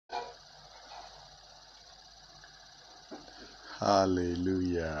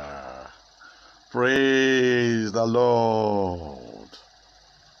Hallelujah. Praise the Lord.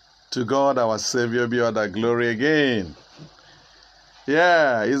 To God our Savior be all the glory again.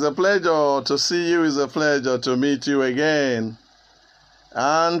 Yeah, it's a pleasure to see you. It's a pleasure to meet you again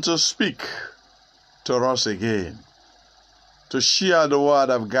and to speak to us again, to share the word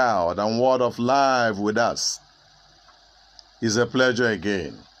of God and word of life with us. It's a pleasure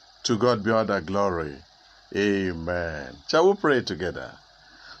again. To God be all the glory. Amen. Shall we pray together?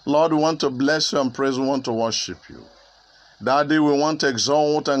 Lord, we want to bless you and praise. We want to worship you. Daddy, we want to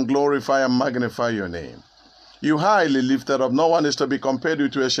exalt and glorify and magnify your name. You highly lifted up. No one is to be compared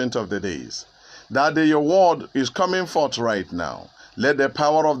with you, Ancient of the Days. Daddy, your word is coming forth right now. Let the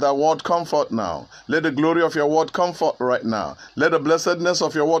power of that word come forth now. Let the glory of your word come forth right now. Let the blessedness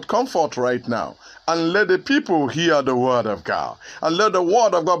of your word come forth right now. And let the people hear the word of God. And let the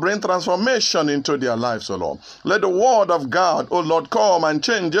word of God bring transformation into their lives, O Lord. Let the word of God, O Lord, come and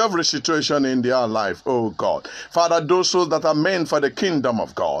change every situation in their life, O God. Father, those souls that are meant for the kingdom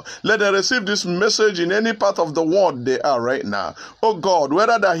of God, let them receive this message in any part of the world they are right now. O God,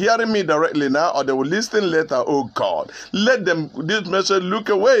 whether they're hearing me directly now or they will listen later, O God, let them, this message, look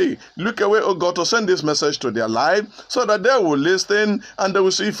away, O God, to send this message to their life so that they will listen and they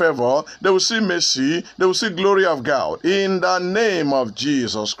will see favor, they will see mercy, they will see glory of God in the name of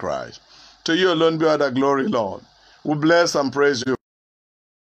Jesus Christ. To you alone be all the glory, Lord. We bless and praise you.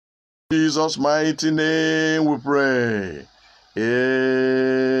 In Jesus' mighty name we pray.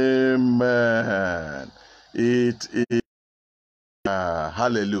 Amen. It is.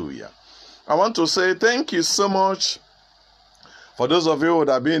 Hallelujah. I want to say thank you so much for those of you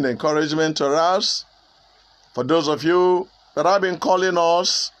that have been encouragement to us, for those of you that have been calling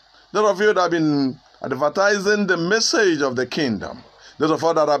us, those of you that have been advertising the message of the kingdom, those of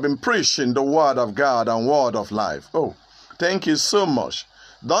you that have been preaching the word of God and word of life. Oh, thank you so much.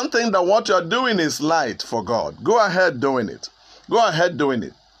 Don't think that what you're doing is light for God. Go ahead doing it. Go ahead doing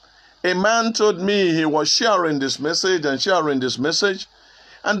it. A man told me he was sharing this message and sharing this message,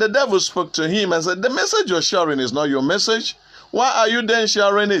 and the devil spoke to him and said, the message you're sharing is not your message. Why are you then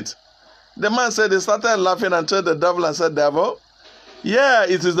sharing it? The man said, he started laughing and told the devil and said, devil, yeah,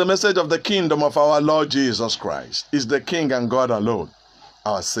 it is the message of the kingdom of our Lord Jesus Christ. He's the King and God alone,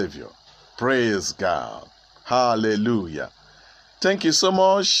 our Savior. Praise God. Hallelujah. Thank you so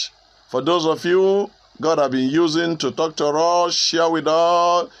much for those of you God have been using to talk to us, share with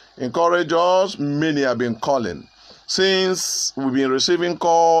us, encourage us. Many have been calling. Since we've been receiving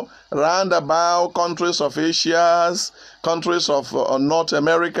call round about countries of Asia, countries of North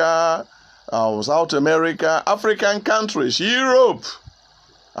America, South America, African countries, Europe.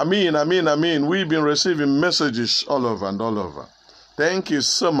 Amen. We've been receiving messages all over and all over. Thank you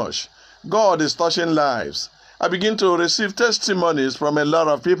so much. God is touching lives. I begin to receive testimonies from a lot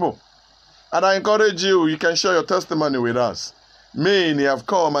of people. And I encourage you, you can share your testimony with us. Many have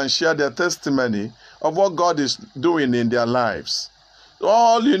come and shared their testimony of what God is doing in their lives.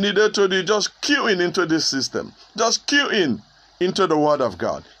 All you needed to do, just cue in into this system. Just cue in into the word of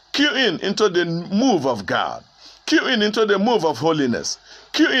God. Cue in into the move of God. Cue in into the move of holiness.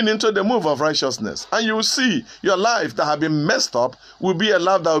 Cue in into the move of righteousness. And you will see your life that have been messed up will be a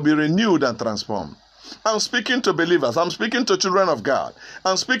life that will be renewed and transformed. I'm speaking to believers. I'm speaking to children of God.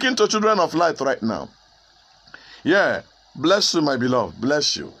 I'm speaking to children of light right now. Yeah. Bless you, my beloved.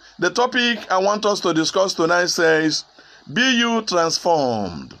 Bless you. The topic I want us to discuss tonight says, be you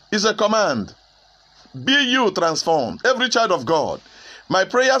transformed. It's a command. Be you transformed. Every child of God. My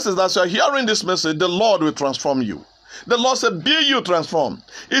prayers is that as you are hearing this message, the Lord will transform you. The Lord said, be you transformed.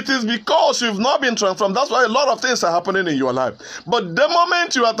 It is because you've not been transformed. That's why a lot of things are happening in your life. But the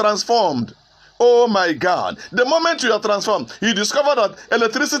moment you are transformed, oh my God, the moment you are transformed, you discover that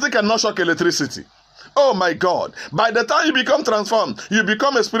electricity cannot shock electricity. Oh my God, by the time you become transformed, you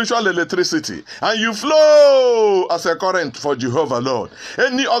become a spiritual electricity and you flow as a current for Jehovah Lord.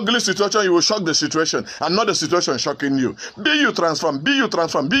 Any ugly situation, you will shock the situation and not the situation shocking you. Be you transformed, be you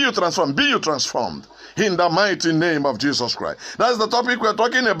transformed, be you transformed, be you transformed. In the mighty name of Jesus Christ. That's the topic we're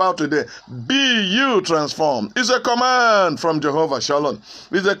talking about today. Be you transformed. It's a command from Jehovah Shalom.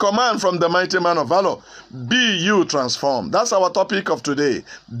 It's a command from the mighty man of valor. Be you transformed. That's our topic of today.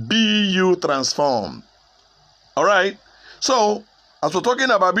 Be you transformed. All right. So, as we're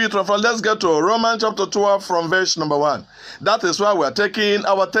talking about be you transformed, let's get to Romans chapter 12 from verse number 1. That is why we're taking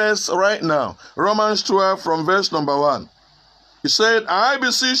our text right now. Romans 12 from verse number 1. He said, I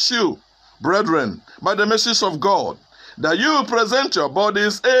beseech you, brethren, by the mercies of God, that you present your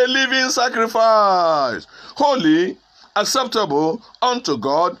bodies a living sacrifice, holy, acceptable unto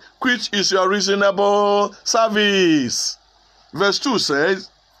God, which is your reasonable service. Verse 2 says,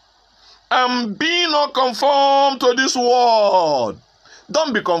 and be not conformed to this world.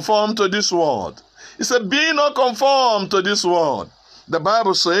 Don't be conformed to this world. He said, be not conformed to this world. The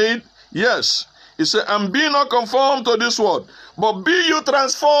Bible said, yes. He said, and be not conformed to this world, but be you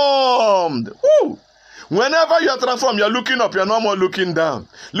transformed. Woo! Whenever you are transformed, you are looking up, you are no more looking down.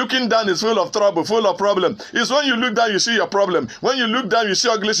 Looking down is full of trouble, full of problem. It's when you look down, you see your problem. When you look down, you see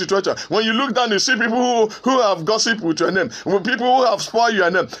ugly situation. When you look down, you see people who have gossip with your name. People who have spoiled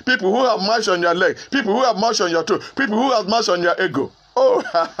your name. People who have marched on your leg. People who have marched on your toe. People who have marched on your ego. Oh,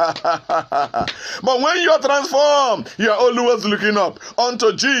 but when you are transformed, you are always looking up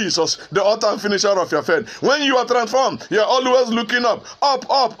unto Jesus, the author and finisher of your faith. When you are transformed, you are always looking up,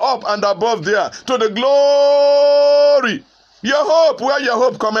 and above there to the glory. Your hope, where your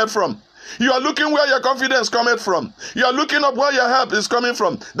hope cometh from. You are looking where your confidence cometh from. You are looking up where your help is coming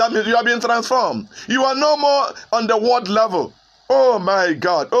from. That means you have been transformed. You are no more on the world level. Oh my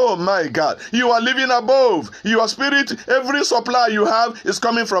God, oh my God. You are living above. Your spirit, every supply you have is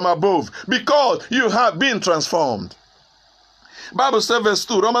coming from above because you have been transformed. Bible says verse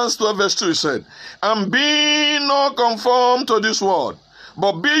 2, Romans 12 verse 2 said, and be not conformed to this world,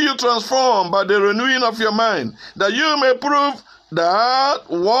 but be you transformed by the renewing of your mind, that you may prove that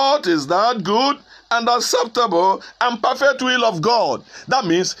what is that good and acceptable and perfect will of God. That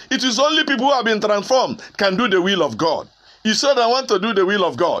means it is only people who have been transformed can do the will of God. You said, I want to do the will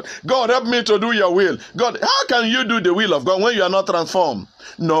of God. God, help me to do your will. God, how can you do the will of God when you are not transformed?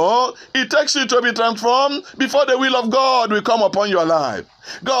 No, it takes you to be transformed before the will of God will come upon your life.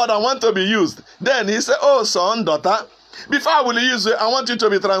 God, I want to be used. Then he said, oh son, daughter, before I will use you, I want you to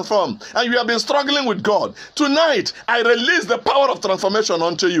be transformed. And you have been struggling with God. Tonight, I release the power of transformation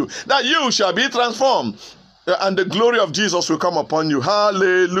unto you, that you shall be transformed. And the glory of Jesus will come upon you.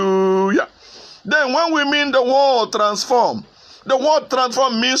 Hallelujah. Then when we mean the word transform, the word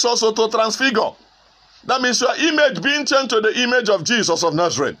transform means also to transfigure. That means your image being changed to the image of Jesus of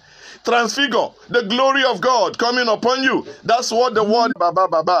Nazareth. Transfigure, the glory of God coming upon you. That's what the word baba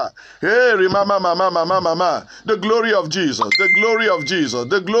baba. Hey, mama mama mama mama. The glory of Jesus, the glory of Jesus,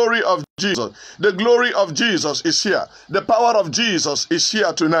 the glory of Jesus. The glory of Jesus is here. The power of Jesus is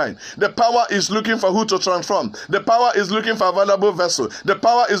here tonight. The power is looking for who to transform. The power is looking for a valuable vessel. The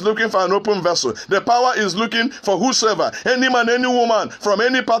power is looking for an open vessel. The power is looking for whosoever, any man, any woman from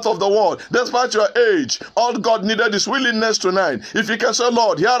any part of the world, despite your age. All God needed is willingness tonight. If you can say,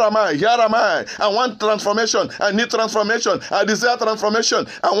 Lord, here am I, here am I. I want transformation. I need transformation. I desire transformation.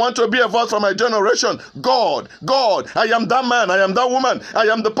 I want to be a voice for my generation. God, I am that man. I am that woman. I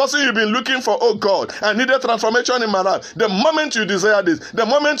am the person you've been looking for. Oh God, I need a transformation in my life. The moment you desire this, the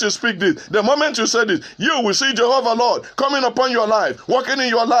moment you speak this, the moment you say this, you will see Jehovah Lord coming upon your life, working in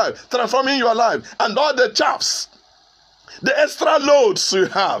your life, transforming your life, and all the chaffs, the extra loads you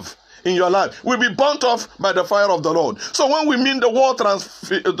have in your life will be burnt off by the fire of the Lord. So when we mean the word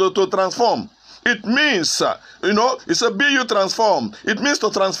to transform, it means, it's a be you transform. It means to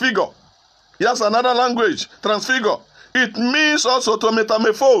transfigure. Yes, another language, transfigure. It means also to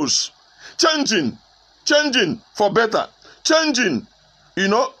metamorphose, changing for better, changing,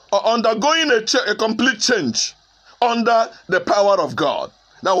 or undergoing a complete change under the power of God.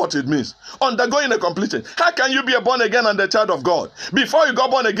 That's what it means. Undergoing a complete change. How can you be a born again and a child of God? Before you got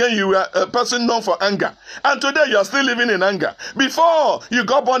born again, you were a person known for anger. And today you are still living in anger. Before you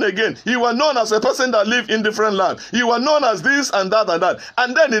got born again, you were known as a person that lived in different lives. You were known as this and that and that.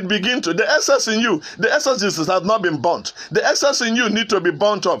 And then it begins to, the excess in you, the excesses have not been burnt. The excess in you need to be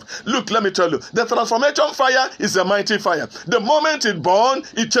burnt off. Look, let me tell you, the transformation fire is a mighty fire. The moment it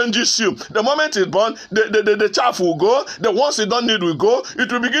burns, it changes you. The moment it burns, the chaff will go. The ones you don't need will go.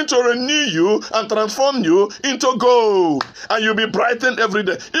 It will begin to renew you and transform you into gold, and you'll be brightened every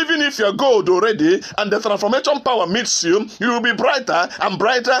day. Even if you're gold already and the transformation power meets you, you will be brighter and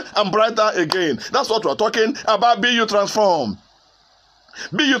brighter and brighter again. That's what we're talking about. Be you transformed.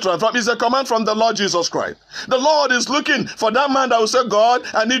 Be you transformed is a command from the Lord Jesus Christ. The Lord is looking for that man that will say, God,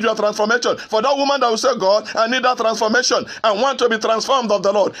 I need your transformation. For that woman that will say, God, I need that transformation. I want to be transformed of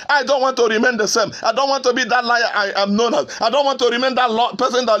the Lord. I don't want to remain the same. I don't want to be that liar I am known as. I don't want to remain that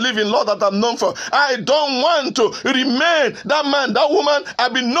person that live in law that I'm known for. I don't want to remain that man, that woman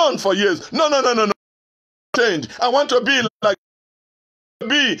I've been known for years. No. Change. I want to be like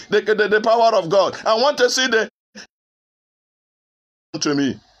the power of God. I want to see to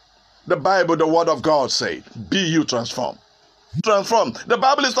me. The Bible, the word of God said, be you transformed. Transform. The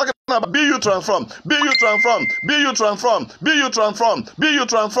Bible is talking about be you transformed. Be you transformed. Be you transformed. Be you transformed. Be you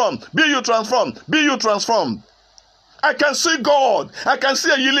transformed. Be you transformed. Be you transformed. I can see God. I can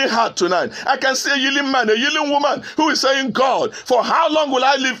see a yielding heart tonight. I can see a yielding man, a yielding woman who is saying, God, for how long will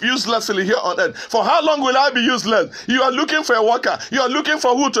I live uselessly here on earth? For how long will I be useless? You are looking for a worker. You are looking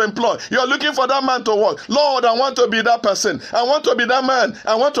for who to employ. You are looking for that man to work. Lord, I want to be that person. I want to be that man.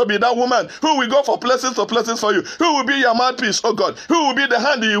 I want to be that woman who will go from places to places for you. Who will be your mouthpiece, oh God? Who will be the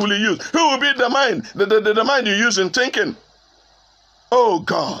hand you will use? Who will be the mind, the mind you use in thinking? Oh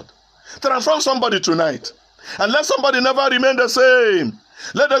God, transform somebody tonight. And let somebody never remain the same.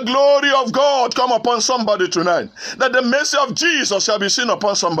 Let the glory of God come upon somebody tonight. That the mercy of Jesus shall be seen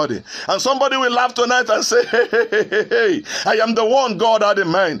upon somebody. And somebody will laugh tonight and say, hey, I am the one God had in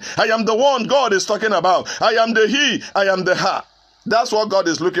mind. I am the one God is talking about. I am the he, I am the her. That's what God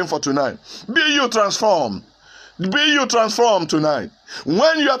is looking for tonight. Be you transformed. Be you transformed tonight.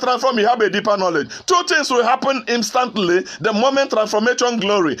 When you are transformed, you have a deeper knowledge. Two things will happen instantly. The moment transformation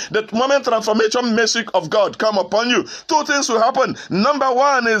glory, the moment transformation mercy of God come upon you. Two things will happen. Number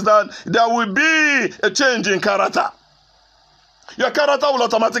one is that there will be a change in character. Your character will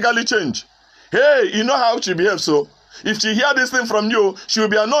automatically change. Hey, you know how she behaves, so if she hear this thing from you, she will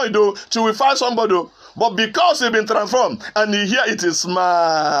be annoyed though. She will find somebody. But because you've been transformed and you hear it, is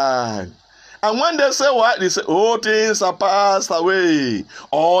smile. And when they say what? They say, all things are passed away.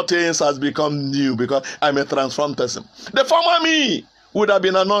 All things has become new because I'm a transformed person. The former me would have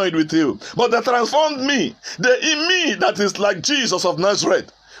been annoyed with you. But the transformed me, the in me that is like Jesus of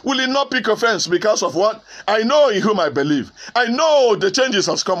Nazareth, will it not pick offense because of what? I know in whom I believe. I know the changes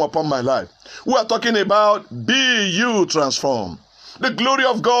has come upon my life. We are talking about be you transformed. The glory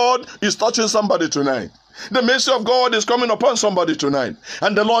of God is touching somebody tonight. The mercy of God is coming upon somebody tonight.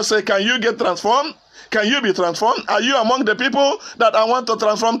 And the Lord said, can you get transformed? Can you be transformed? Are you among the people that I want to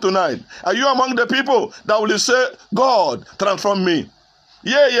transform tonight? Are you among the people that will say, God, transform me?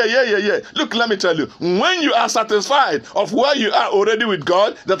 Yeah. Look, let me tell you, when you are satisfied of where you are already with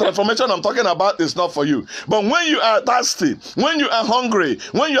God, the transformation I'm talking about is not for you. But when you are thirsty, when you are hungry,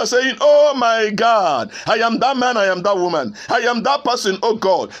 when you are saying, oh my God, I am that man, I am that woman, I am that person, oh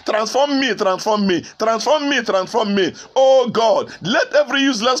God, transform me, transform me, transform me, transform me, oh God, let every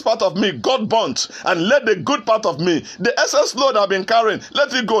useless part of me God burnt, and let the good part of me, the excess load I've been carrying,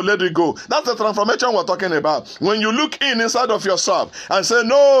 let it go, let it go. That's the transformation we're talking about. When you look inside of yourself and say,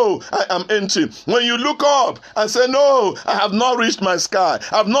 no, I am empty. When you look up and say, no, I have not reached my sky.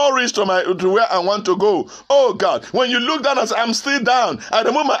 I have not reached to where I want to go. Oh God, when you look down and say, I'm still down. I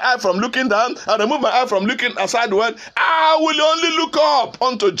remove my eye from looking down. I remove my eye from looking sideward. I will only look up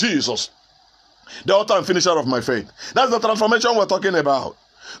unto Jesus, the author and finisher of my faith. That's the transformation we're talking about.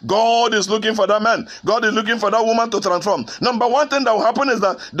 God is looking for that man. God is looking for that woman to transform. Number one thing that will happen is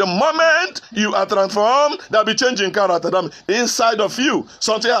that the moment you are transformed, there will be change in character. Inside of you,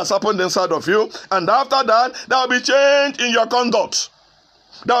 something has happened inside of you. And after that, there will be change in your conduct.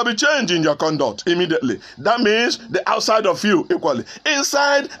 There will be change in your conduct immediately. That means the outside of you equally.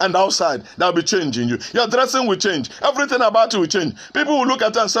 Inside and outside, there will be change in you. Your dressing will change. Everything about you will change. People will look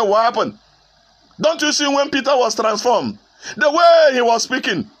at you and say, what happened? Don't you see when Peter was transformed? The way he was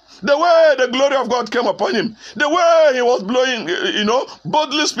speaking, the way the glory of God came upon him, the way he was blowing,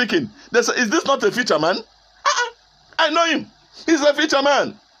 boldly speaking. They said, is this not a feature man? I know him. He's a feature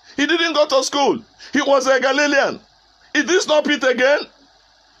man. He didn't go to school. He was a Galilean. Is this not Peter again?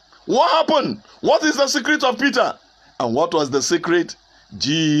 What happened? What is the secret of Peter? And what was the secret?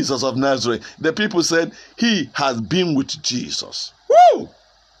 Jesus of Nazareth. The people said, he has been with Jesus. Woo!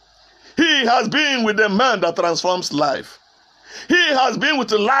 He has been with the man that transforms life. He has been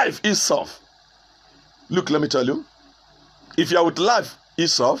with life itself. Look, let me tell you. If you are with life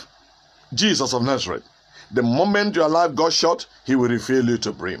itself, Jesus of Nazareth, the moment your life got short, he will refill you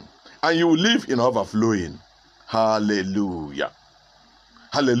to brim. And you will live in overflowing. Hallelujah.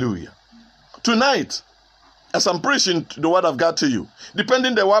 Hallelujah. Tonight, as I'm preaching the word of God to you,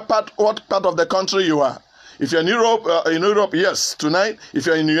 depending on what part of the country you are. If you're in Europe, yes, tonight. If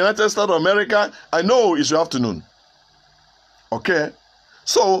you're in the United States of America, I know it's your afternoon. Okay?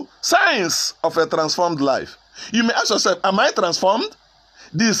 So, signs of a transformed life. You may ask yourself, am I transformed?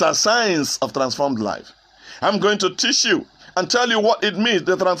 These are signs of transformed life. I'm going to teach you and tell you what it means,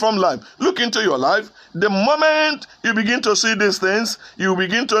 the transformed life. Look into your life. The moment you begin to see these things, you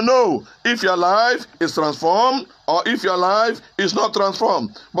begin to know if your life is transformed or if your life is not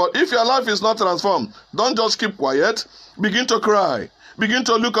transformed. But if your life is not transformed, don't just keep quiet. Begin to cry. Begin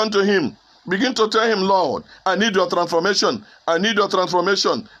to look unto him. Begin to tell him, Lord, I need your transformation. I need your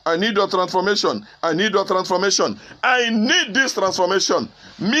transformation. I need your transformation. I need your transformation. I need this transformation.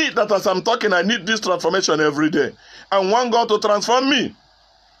 Me, that as I'm talking, I need this transformation every day. I want God to transform me.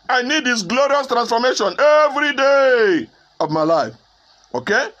 I need this glorious transformation every day of my life.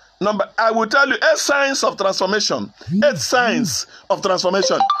 Okay? I will tell you 8 signs of transformation. 8 signs of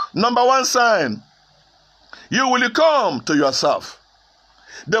transformation. Number 1 sign, you will come to yourself.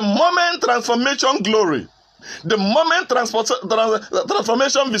 The moment transformation glory, the moment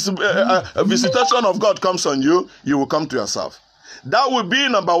transformation visitation of God comes on you, you will come to yourself. That will be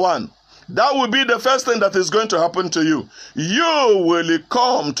number 1. That will be the first thing that is going to happen to you. You will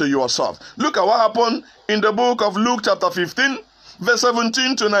come to yourself. Look at what happened in the book of Luke chapter 15, verse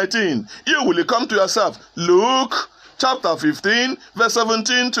 17 to 19. You will come to yourself. Luke chapter 15, verse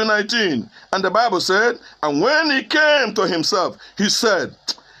 17 to 19. And the Bible said, and when he came to himself, he said,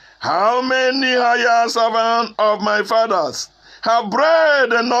 how many hired servants of my fathers have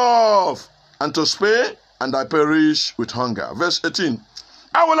bread enough and to spare, and I perish with hunger? Verse 18.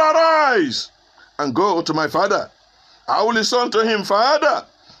 I will arise and go to my father. I will listen to him, Father,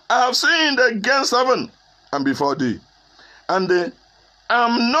 I have sinned against heaven and before thee, and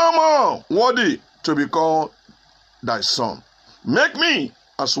am no more worthy to be called thy son. Make me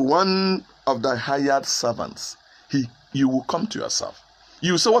as one of thy hired servants. You will come to yourself.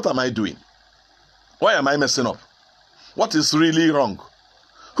 You say, what am I doing? Why am I messing up? What is really wrong?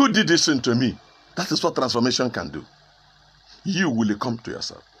 Who did this thing to me? That is what transformation can do. You will come to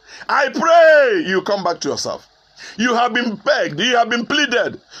yourself. I pray you come back to yourself. You have been begged. You have been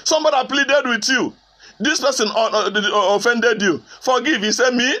pleaded. Somebody pleaded with you. This person offended you. Forgive. He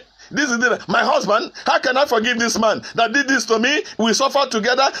said, me? This is my husband. How can I forgive this man that did this to me? We suffer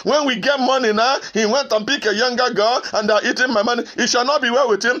together. When we get money now, he went and picked a younger girl and they are eating my money. It shall not be well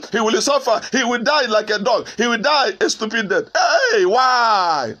with him. He will suffer. He will die like a dog. He will die a stupid death. Hey,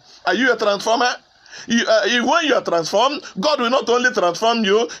 why? Are you a transformer? When you are transformed, God will not only transform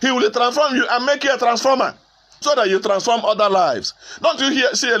you, he will transform you and make you a transformer so that you transform other lives. Don't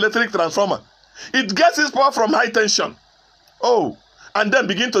you see electric transformer? It gets its power from high tension. Oh. And then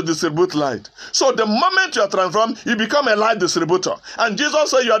begin to distribute light. So the moment you are transformed, you become a light distributor. And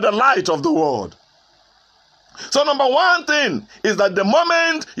Jesus said you are the light of the world. So number 1 thing is that the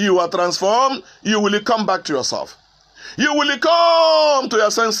moment you are transformed, you will come back to yourself. You will come to your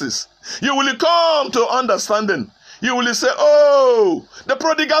senses. You will come to understanding. You will say, oh, the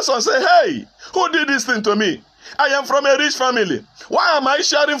prodigal son say, hey, who did this thing to me? I am from a rich family. Why am I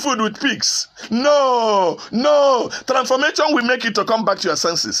sharing food with pigs? No. Transformation will make you to come back to your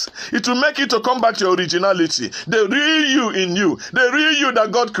senses. It will make you to come back to your originality. The real you in you. The real you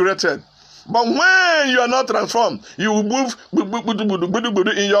that God created. But when you are not transformed, you will move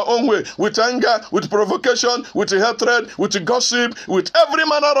in your own way. With anger, with provocation, with hatred, with gossip, with every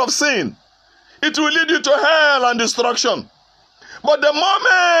manner of sin. It will lead you to hell and destruction. But the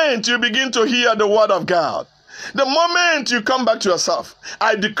moment you begin to hear the word of God, the moment you come back to yourself,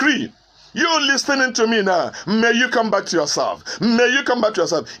 I decree, you listening to me now, may you come back to yourself. May you come back to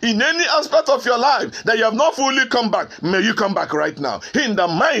yourself. In any aspect of your life that you have not fully come back, may you come back right now. In the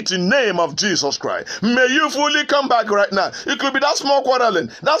mighty name of Jesus Christ. May you fully come back right now. It could be that small quarreling,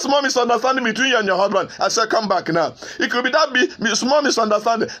 that small misunderstanding between you and your husband. I said, come back now. It could be that small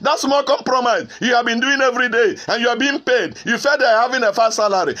misunderstanding, that small compromise you have been doing every day and you are being paid. You felt they're having a fast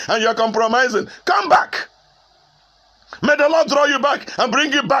salary and you're compromising. Come back. May the Lord draw you back and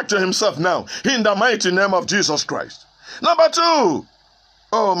bring you back to himself now. In the mighty name of Jesus Christ. Number 2.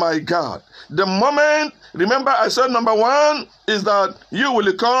 Oh my God. The moment, remember I said number 1 is that you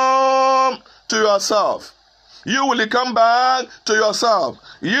will come to yourself. You will come back to yourself.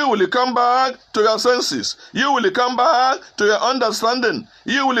 You will come back to your senses. You will come back to your understanding.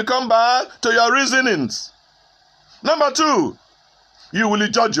 You will come back to your reasonings. Number 2, you will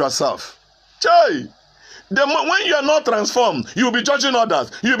judge yourself. When you are not transformed, you will be judging others.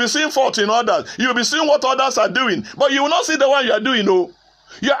 You will be seeing fault in others. You will be seeing what others are doing. But you will not see the one you are doing. No.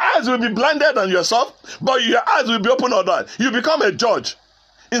 Your eyes will be blinded on yourself, but your eyes will be open on others. You become a judge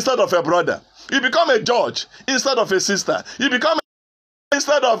instead of a brother. You become a judge instead of a sister. You become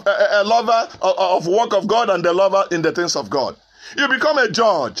instead of a lover of work of God and a lover in the things of God. You become a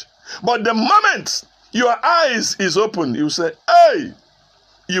judge. But the moment your eyes is open, you say, hey,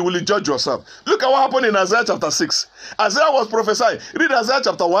 you will judge yourself. Look at what happened in Isaiah chapter 6. Isaiah was prophesying. Read Isaiah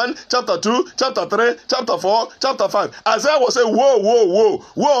chapter 1, chapter 2, chapter 3, chapter 4, chapter 5. Isaiah was saying,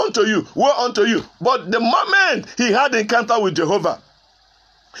 woe unto you, woe unto you. But the moment he had encounter with Jehovah,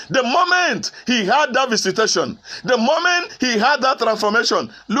 the moment he had that visitation, the moment he had that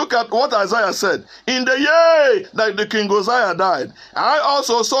transformation, look at what Isaiah said. In the year that the King Uzziah died, I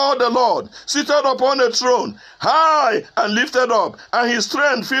also saw the Lord seated upon a throne, high and lifted up, and his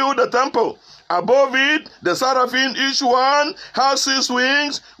strength filled the temple. Above it, the seraphim, each one has 6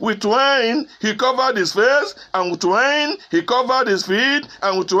 wings. With twain he covered his face, and with twain he covered his feet,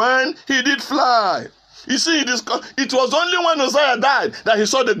 and with twain he did fly. You see, it was only when Uzziah died that he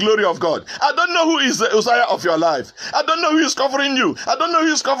saw the glory of God. I don't know who is the Uzziah of your life. I don't know who is covering you. I don't know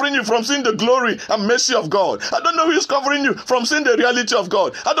who is covering you from seeing the glory and mercy of God. I don't know who is covering you from seeing the reality of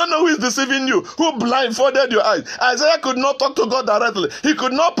God. I don't know who is deceiving you, who blindfolded your eyes. Isaiah could not talk to God directly. He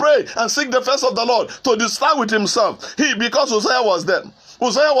could not pray and seek the face of the Lord to decide with himself. Because Uzziah was there.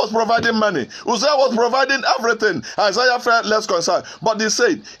 Uzziah was providing money. Uzziah was providing everything. Isaiah felt less concerned. But he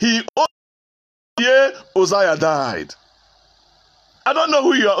said, Uzziah died. I don't know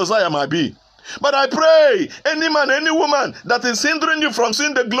who your Uzziah might be, but I pray any man, any woman that is hindering you from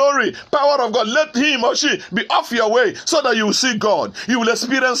seeing the glory, power of God, let him or she be off your way so that you will see God. You will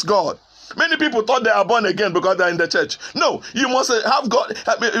experience God. Many people thought they are born again because they are in the church. No, you must have God.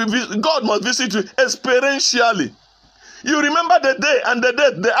 God must visit you experientially. You remember the day and the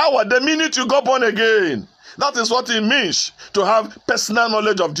date, the hour, the minute you got born again. That is what it means to have personal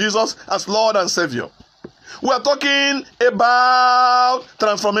knowledge of Jesus as Lord and Savior. We are talking about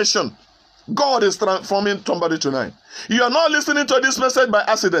transformation. God is transforming somebody tonight. You are not listening to this message by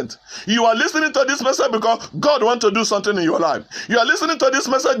accident. You are listening to this message because God wants to do something in your life. You are listening to this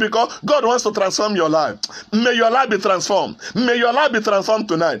message because God wants to transform your life. May your life be transformed. May your life be transformed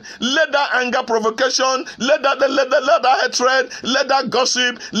tonight. Let that anger, provocation, let that hatred, let that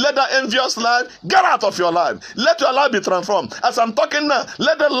gossip, let that envious life get out of your life. Let your life be transformed. As I'm talking now,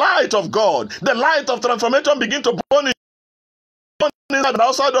 let the light of God, the light of transformation begin to burn in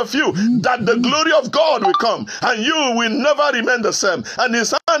outside of you, that the glory of God will come and you will never remain the same, and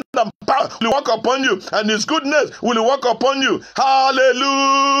his hand and power will work upon you, and his goodness will work upon you.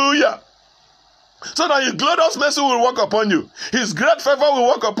 Hallelujah. So that his glorious mercy will work upon you, his great favor will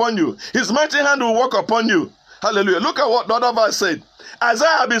work upon you, his mighty hand will work upon you. Hallelujah. Look at what the other verse said.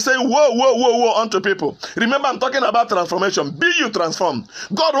 Isaiah had been saying, whoa, whoa, whoa, whoa, unto people. Remember, I'm talking about transformation. Be you transformed.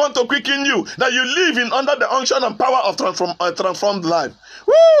 God wants to quicken you, that you live in under the unction and power of transformed life.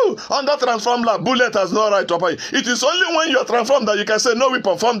 Woo! Under transformed life, bullet has no right upon you. It is only when you are transformed that you can say, no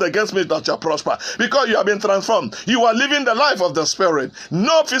weapon formed against me that shall prosper. Because you have been transformed. You are living the life of the Spirit.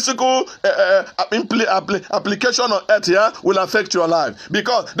 No physical application on earth here will affect your life.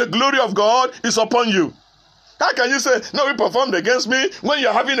 Because the glory of God is upon you. How can you say, no weapon formed against me, when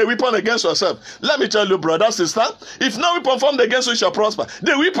you're having a weapon against yourself? Let me tell you, brother, sister, if no weapon formed against you shall prosper,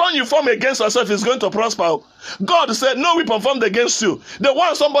 the weapon you form against yourself is going to prosper. God said, no weapon formed against you. The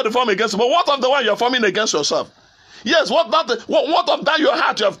one somebody formed against you, but what of the one you're forming against yourself? Yes, what of that your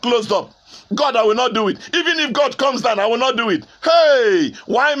heart you have closed up? God, I will not do it. Even if God comes down, I will not do it. Hey,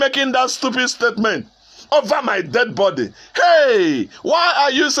 why making that stupid statement over my dead body? Hey, why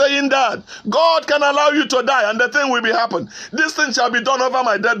are you saying that? God can allow you to die and the thing will be happen. This thing shall be done over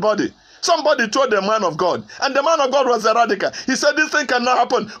my dead body. Somebody told the man of God, and the man of God was a radical. He said, this thing cannot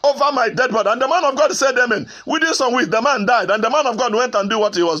happen over my dead body. And the man of God said, amen. Within some weeks, the man died, and the man of God went and did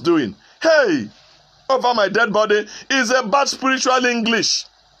what he was doing. Hey, over my dead body is a bad spiritual English.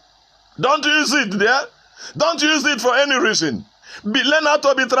 Don't use it there. Don't use it for any reason. Learn how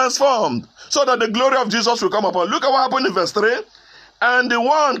to be transformed, so that the glory of Jesus will come upon. Look at what happened in verse 3. And the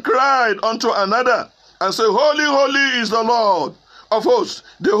one cried unto another and said, holy, holy is the Lord of hosts.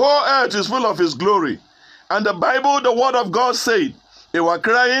 The whole earth is full of his glory. And the Bible, the word of God said, they were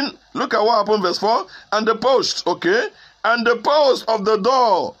crying. Look at what happened, verse 4. And the post, okay, and the post of the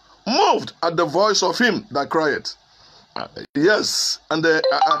door moved at the voice of him that cried. Yes, and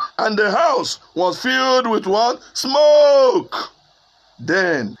the house was filled with what? Smoke.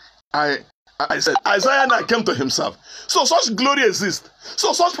 Then I said, Isaiah now came to himself. So such glory exists.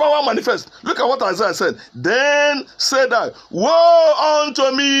 So such power manifests. Look at what Isaiah said. Then said I, woe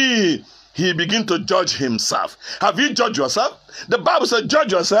unto me. He began to judge himself. Have you judged yourself? The Bible said,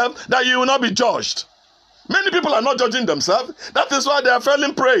 judge yourself that you will not be judged. Many people are not judging themselves. That is why they are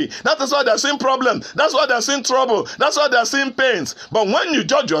failing prey. That is why they are seeing problems. That's why they are seeing trouble. That's why they are seeing pains. But when you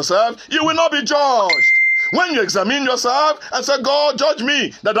judge yourself, you will not be judged. When you examine yourself and say, God, judge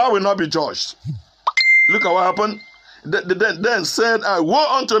me, that I will not be judged. Look at what happened. Then said I,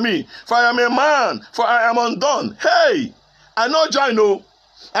 woe unto me, for I am a man, for I am undone. Hey, I know joy, no.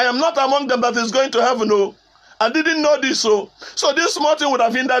 I am not among them that is going to heaven, no. I didn't know this, so this small thing would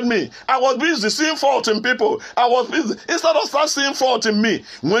have hindered me. I was busy seeing fault in people. I was busy. Instead of start seeing fault in me,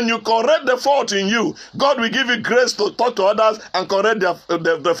 when you correct the fault in you, God will give you grace to talk to others and correct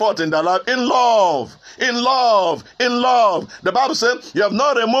the fault in their life. In love. In love. In love. The Bible says you have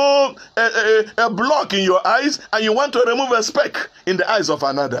not removed a block in your eyes and you want to remove a speck in the eyes of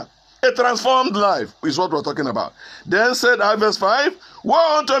another. A transformed life is what we're talking about. Then said I, verse 5,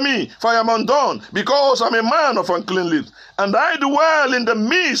 woe unto me, for I am undone, because I'm a man of unclean lips, and I dwell in the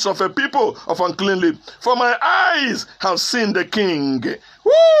midst of a people of unclean lips. For my eyes have seen the King,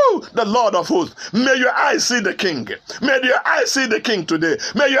 woo, the Lord of hosts. May your eyes see the King. May your eyes see the King today.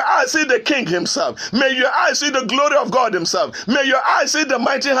 May your eyes see the King himself. May your eyes see the glory of God himself. May your eyes see the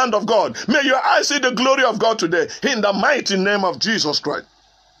mighty hand of God. May your eyes see the glory of God today, in the mighty name of Jesus Christ.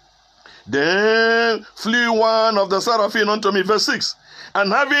 Then flew one of the seraphim unto me, verse 6,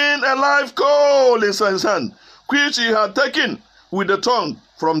 and having a live coal in his hand, which he had taken with the tongue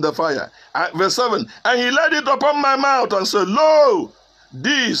from the fire. Verse 7, and he laid it upon my mouth and said, lo,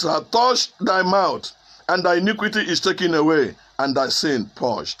 this hath touched thy mouth, and thy iniquity is taken away, and thy sin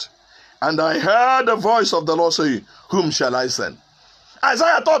purged. And I heard the voice of the Lord say, whom shall I send?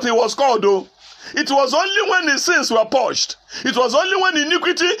 Isaiah thought he was called, though. It was only when his sins were purged, it was only when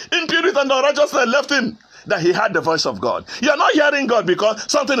iniquity, impurity, and unrighteousness left him, that he heard the voice of God. You are not hearing God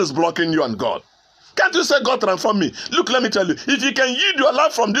because something is blocking you and God. Can't you say, God, transform me? Look, let me tell you, if you can yield your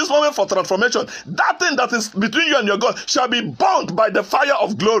life from this moment for transformation, that thing that is between you and your God shall be burnt by the fire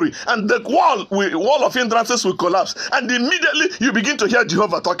of glory, and the wall of hindrances will collapse, and immediately you begin to hear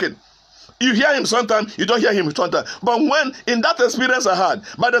Jehovah talking. You hear him sometimes, you don't hear him sometimes. But when, in that experience I had,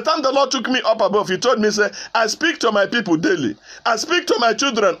 by the time the Lord took me up above, he told me, say, I speak to my people daily. I speak to my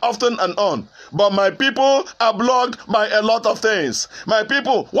children often and on. But my people are blocked by a lot of things. My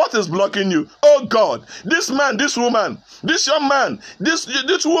people, what is blocking you? Oh God, this man, this woman, this young man,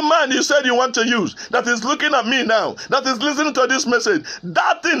 this woman you said you want to use, that is looking at me now, that is listening to this message,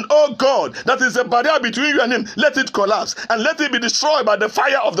 that thing, oh God, that is a barrier between you and him, let it collapse and let it be destroyed by the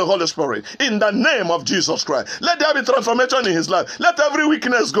fire of the Holy Spirit. In the name of Jesus Christ. Let there be transformation in his life. Let every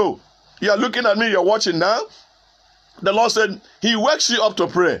weakness go. You are looking at me, you're watching now. The Lord said, he wakes you up to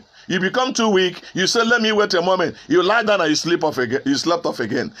pray. You become too weak. You say, let me wait a moment. You lie down and you sleep off again. You slept off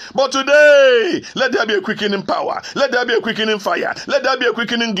again. But today, let there be a quickening power. Let there be a quickening fire. Let there be a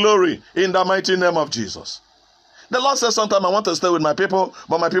quickening glory in the mighty name of Jesus. The Lord says, sometimes I want to stay with my people,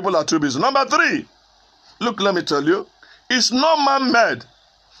 but my people are too busy. Number 3, look, let me tell you, it's not man-made.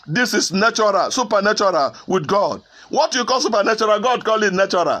 This is natural, supernatural with God. What you call supernatural, God call it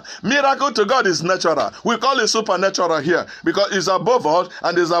natural. Miracle to God is natural. We call it supernatural here because it's above us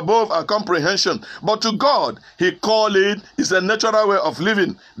and it's above our comprehension. But to God, he call it's a natural way of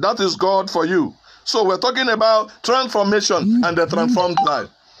living. That is God for you. So we're talking about transformation and the transformed life.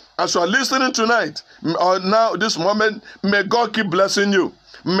 As you are listening tonight, or now this moment, may God keep blessing you.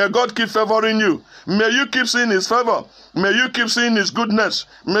 May God keep favoring you. May you keep seeing his favor. May you keep seeing his goodness.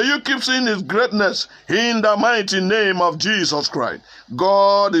 May you keep seeing his greatness in the mighty name of Jesus Christ.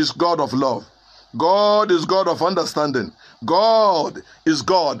 God is God of love. God is God of understanding. God is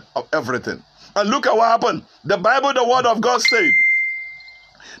God of everything. And look at what happened. The Bible, the word of God said.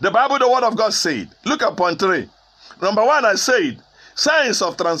 The Bible, the word of God said. Look at point 3. Number 1, I said, signs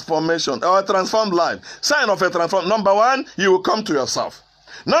of transformation or a transformed life. Sign of a transformed. Number 1, you will come to yourself.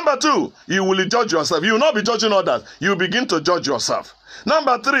 Number 2, you will judge yourself. You will not be judging others. You will begin to judge yourself.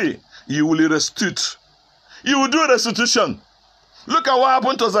 Number 3, you will restitute. You will do restitution. Look at what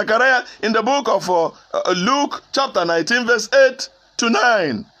happened to Zechariah in the book of Luke chapter 19 verse 8 to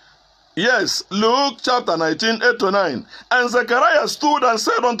 9. Yes, Luke chapter 19, 8 to 9. And Zechariah stood and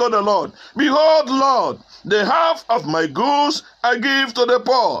said unto the Lord, behold, Lord, the half of my goods I give to the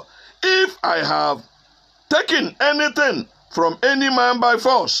poor. If I have taken anything from any man by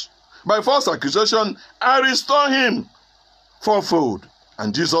false accusation, I restore him fourfold.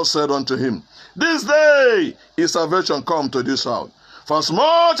 And Jesus said unto him, this day is salvation come to this house, for as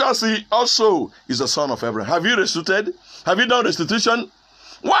much as he also is the son of Abraham. Have you restituted? Have you done restitution?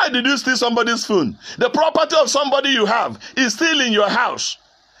 Why did you steal somebody's phone? The property of somebody you have is still in your house.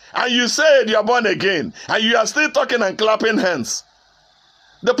 And you said you are born again. And you are still talking and clapping hands.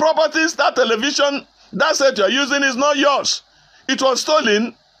 The properties, that television, that set you are using is not yours. It was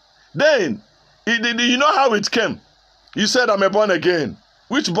stolen. Then, you know how it came. You said, I'm a born again.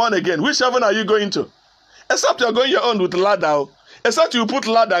 Which born again? Which heaven are you going to? Except you are going your own with ladder. Except you put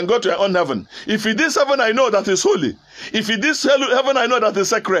ladder and go to your own heaven. If it is heaven, I know that is holy. If it is heaven, I know that is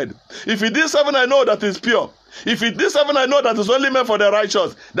sacred. If it is heaven, I know that is pure. If it is heaven, I know that is only meant for the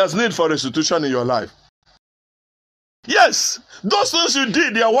righteous. There's need for restitution in your life. Yes, those things you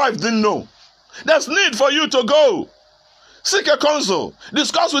did, your wife didn't know. There's need for you to go. Seek a counsel.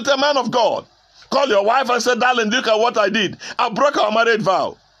 Discuss with a man of God. Call your wife and say, darling, look at what I did. I broke our marriage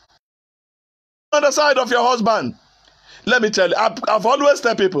vow. On the side of your husband. Let me tell you, I've always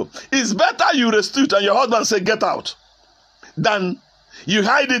tell people, it's better you restitute and your husband say, get out, than You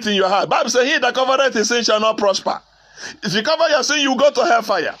hide it in your heart. Bible says, he that covereth his sin shall not prosper. If you cover your sin, you go to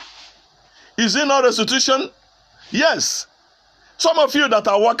hellfire. Is it not restitution? Yes. Some of you that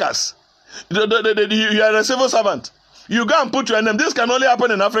are workers, you are a civil servant. You go and put your name. This can only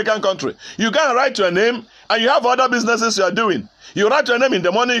happen in African country. You go and write your name, and you have other businesses you are doing. You write your name in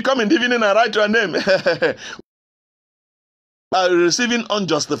the morning, you come in the evening and write your name. Are receiving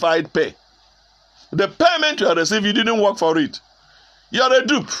unjustified pay. The payment you are receiving, you didn't work for it. You are a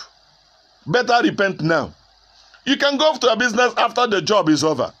dupe. Better repent now. You can go to a business after the job is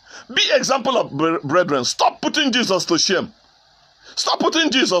over. Be example of brethren. Stop putting Jesus to shame. Stop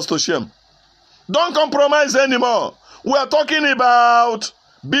putting Jesus to shame. Don't compromise anymore. We are talking about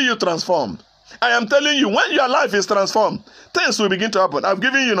be you transformed. I am telling you, when your life is transformed, things will begin to happen. I've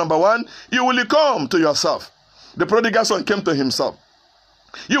given you number one, you will come to yourself. The prodigal son came to himself.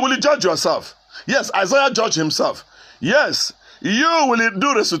 You will judge yourself. Yes, Isaiah judged himself. Yes, you will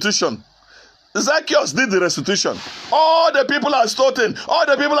do restitution. Zacchaeus did the restitution. All the people are stolen. All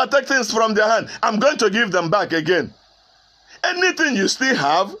the people are taking things from their hand. I'm going to give them back again. Anything you still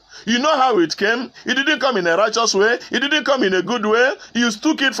have, you know how it came. It didn't come in a righteous way. It didn't come in a good way. You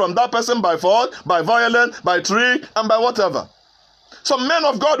took it from that person by fault, by violence, by trick, and by whatever. Some men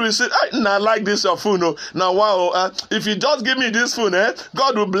of God will say, I like this your phone. Now, wow, if you just give me this phone,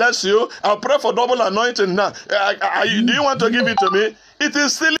 God will bless you. I'll pray for double anointing now. Do you want to give it to me? It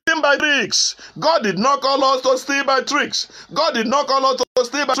is stealing by tricks. God did not call us to steal by tricks. God did not call us to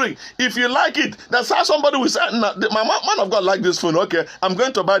steal by tricks. If you like it, that's how somebody will say, my man of God like this phone. Okay, I'm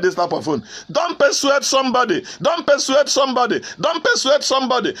going to buy this type of phone. Don't persuade somebody. Don't persuade somebody. Don't persuade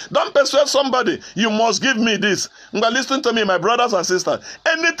somebody. Don't persuade somebody. You must give me this. But listen to me, my brothers and sisters.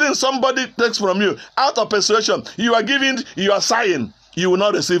 Anything somebody takes from you out of persuasion, you are giving, you are sighing, you will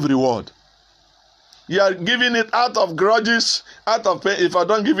not receive reward. You are giving it out of grudges, out of pain. If I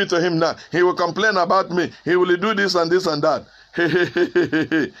don't give it to him now, he will complain about me. He will do this and this and that.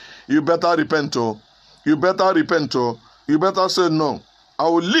 You better repent, oh. You better repent, oh. You better say, no, I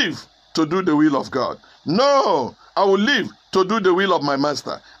will live to do the will of God. No, I will live to do the will of my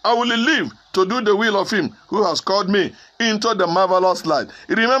master. I will live to do the will of him who has called me into the marvelous light.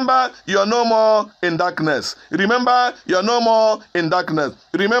 Remember, you are no more in darkness. Remember, you are no more in darkness.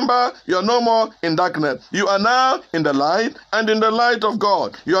 Remember, you are no more in darkness. You are now in the light and in the light of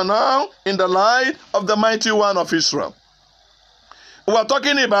God. You are now in the light of the mighty one of Israel. We are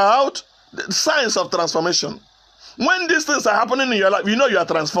talking about the signs of transformation. When these things are happening in your life, you know you are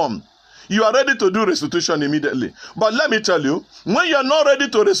transformed. You are ready to do restitution immediately. But let me tell you, when you are not ready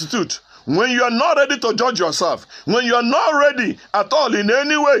to restitute, when you are not ready to judge yourself, when you are not ready at all in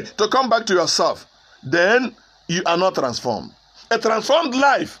any way to come back to yourself, then you are not transformed. A transformed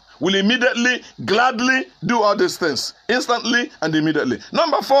life will immediately, gladly do all these things, instantly and immediately.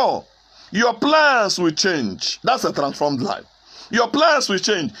 Number 4, your plans will change. That's a transformed life. Your plans will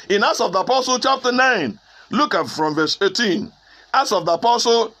change. In Acts of the Apostle chapter 9, look at from verse 18. Acts of the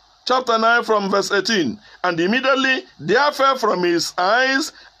Apostle chapter 9 from verse 18. And immediately there fell from his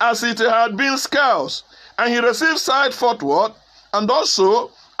eyes as it had been scales, and he received sight forthward, and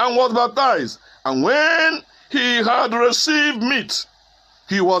also, and was baptized. And when he had received meat,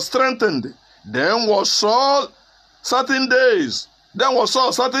 he was strengthened. Then was Saul certain days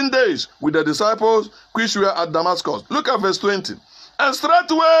with the disciples which were at Damascus. Look at verse 20. And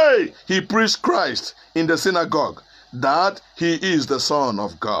straightway he preached Christ in the synagogue, that he is the Son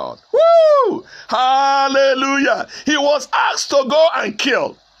of God. Woo! Hallelujah! He was asked to go and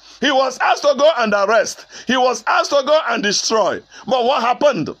kill. He was asked to go and arrest. He was asked to go and destroy. But what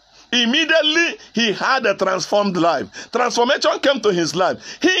happened? Immediately he had a transformed life. Transformation came to his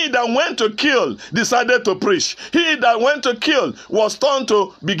life. He that went to kill decided to preach. He that went to kill was turned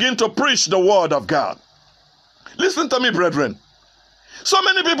to begin to preach the word of God. Listen to me, brethren. So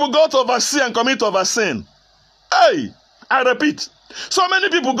many people go to oversee and commit oversin. Hey, I repeat, so many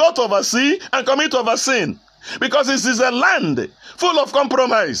people go to oversee and commit oversin because this is a land full of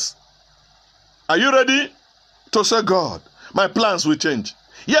compromise. Are you ready to say, God, my plans will change?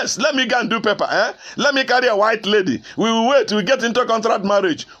 Yes, let me go and do paper. Let me carry a white lady. We will wait. We get into contract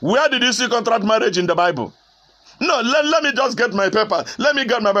marriage. Where did you see contract marriage in the Bible? No, let me just get my paper. Let me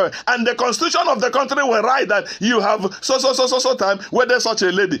get my paper. And the constitution of the country will write that you have so time where there's such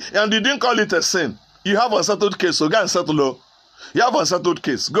a lady. And you didn't call it a sin. You have a settled case, so go and settle. You have a settled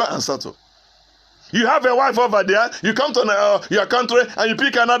case. Go and settle. You have a wife over there. You come to your country and you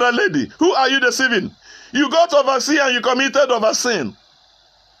pick another lady. Who are you deceiving? You go to oversee and you committed oversin.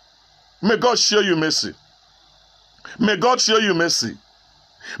 May God show you mercy. May God show you mercy.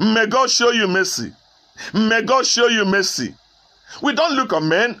 May God show you mercy. May God show you mercy. We don't look on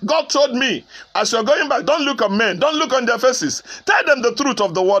men. God told me, as you're going back, don't look on men. Don't look on their faces. Tell them the truth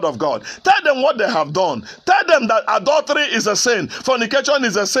of the word of God. Tell them what they have done. Tell them that adultery is a sin. Fornication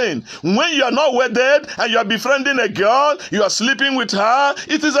is a sin. When you are not wedded and you are befriending a girl, you are sleeping with her,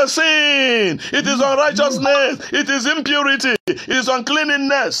 it is a sin. It is unrighteousness. It is impurity. It is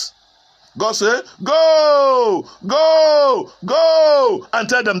uncleanness. God said, go, go, go, and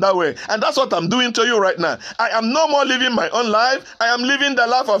tell them that way. And that's what I'm doing to you right now. I am no more living my own life. I am living the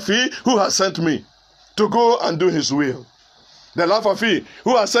life of He who has sent me to go and do His will. The life of He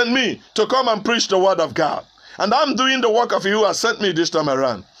who has sent me to come and preach the word of God. And I'm doing the work of He who has sent me this time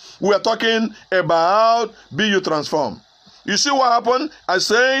around. We are talking about be you transformed. You see what happened? I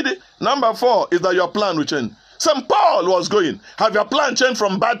said, number 4 is that your plan will change. St. Paul was going. Have your plan changed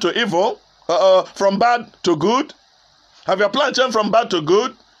from bad to evil? From bad to good? Have your plan changed from bad to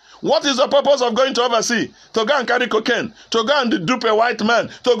good? What is the purpose of going to overseas? To go and carry cocaine, to go and dupe a white man,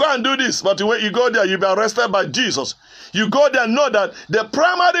 to go and do this. But when you go there, you'll be arrested by Jesus. You go there and know that the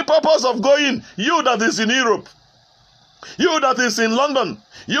primary purpose of going, you that is in Europe, you that is in London,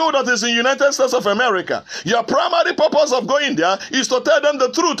 you that is in United States of America, your primary purpose of going there is to tell them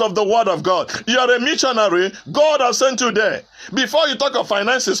the truth of the word of God. You are a missionary. God has sent you there. Before you talk of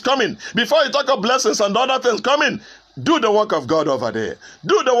finances coming, before you talk of blessings and other things coming, do the work of God over there.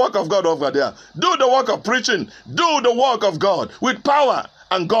 Do the work of God over there. Do the work of preaching. Do the work of God with power,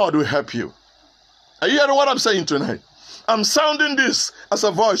 and God will help you. Are you hearing what I'm saying tonight? I'm sounding this as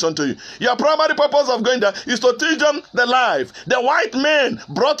a voice unto you. Your primary purpose of going there is to teach them the life. The white men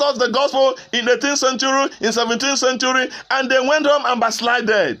brought us the gospel in the 18th century, in 17th century, and they went home and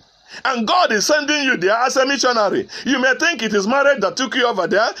backslided. And God is sending you there as a missionary. You may think it is marriage that took you over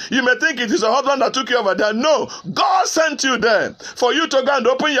there. You may think it is a husband that took you over there. No, God sent you there for you to go and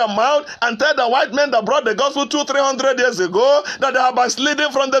open your mouth and tell the white men that brought the gospel 200-300 years ago that they are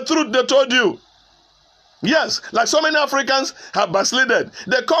backsliding from the truth they told you. Yes, like so many Africans have backslided.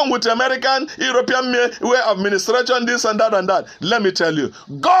 They come with American, European way of administration, this and that and that. Let me tell you,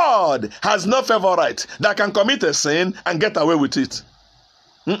 God has no favorite that can commit a sin and get away with it.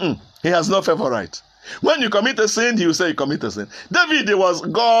 He has no favorite. When you commit a sin, he will say you commit a sin. David was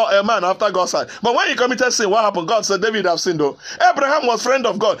a man after God's heart. But when he committed sin, what happened? God said, David have sinned though. Abraham was friend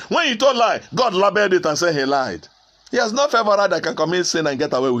of God. When he told lie, God labeled it and said he lied. He has no favorite that can commit sin and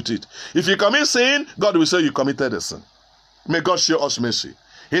get away with it. If you commit sin, God will say you committed a sin. May God show us mercy.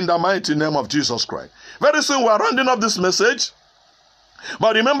 In the mighty name of Jesus Christ. Very soon we are rounding up this message.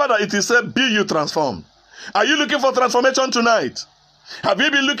 But remember that it is said, be you transformed. Are you looking for transformation tonight? Have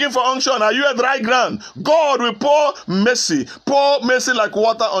you been looking for unction? Are you a dry ground? God will pour mercy like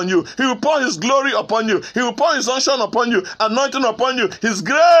water on you. He will pour His glory upon you. He will pour His unction upon you, anointing upon you, His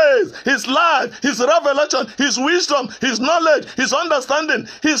grace, His life, His revelation, His wisdom, His knowledge, His understanding,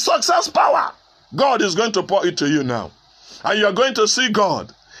 His success power. God is going to pour it to you now. And you are going to see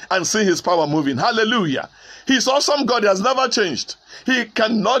God and see His power moving. Hallelujah. He's awesome God. He has never changed. He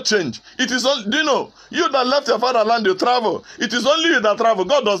cannot change. It is all, do you know, you that left your fatherland, you travel. It is only you that travel.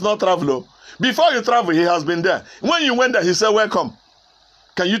 God does not travel. Before you travel, He has been there. When you went there, He said, welcome.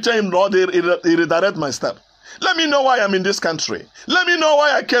 Can you tell Him, Lord, redirect my step? Let me know why I'm in this country. Let me know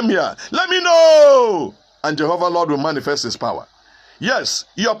why I came here. Let me know. And Jehovah Lord will manifest His power. Yes,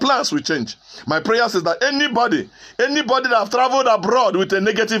 your plans will change. My prayer is that anybody that have traveled abroad with a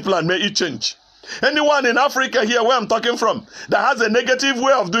negative plan, may it change. Anyone in Africa here where I'm talking from that has a negative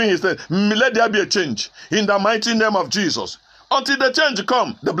way of doing his thing, let there be a change in the mighty name of Jesus. Until the change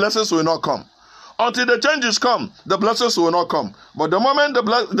come, the blessings will not come. Until the changes come, the blessings will not come. But the moment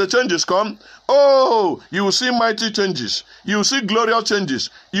the changes come, oh, you will see mighty changes. You will see glorious changes.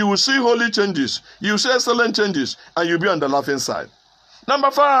 You will see holy changes. You will see excellent changes, and you'll be on the laughing side.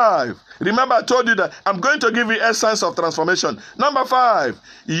 Number 5. Remember, I told you that I'm going to give you essence of transformation. Number 5.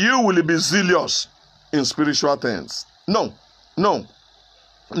 You will be zealous in spiritual things. No.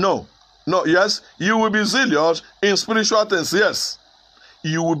 Yes, you will be zealous in spiritual things. Yes.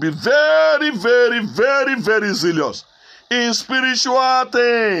 You will be very, very, very, very zealous in spiritual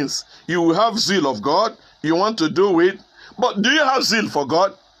things. You will have zeal of God. You want to do it. But do you have zeal for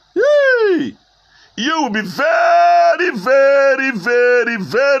God? Yay! You will be very, very, very,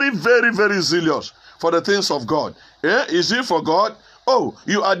 very, very, very zealous for the things of God. Is it for God? Oh,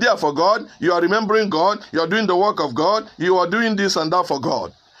 you are there for God. You are remembering God. You are doing the work of God. You are doing this and that for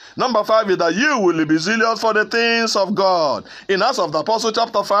God. Number 5 is that you will be zealous for the things of God. In Acts of the Apostle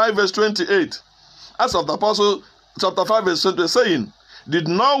chapter 5 verse 28. Acts of the Apostle chapter 5 verse 28 saying, did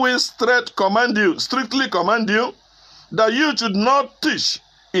not we strictly command you that you should not teach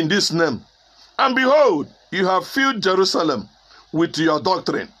in this name? And behold, you have filled Jerusalem with your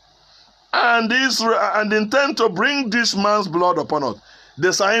doctrine and intend to bring this man's blood upon us.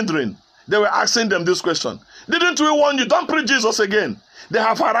 The Sanhedrin, they were asking them this question. Didn't we warn you? Don't preach Jesus again. They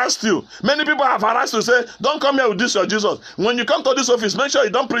have harassed you. Many people have harassed you, say, don't come here with this your Jesus. When you come to this office, make sure you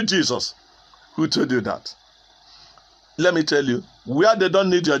don't preach Jesus. Who told you that? Let me tell you, where they don't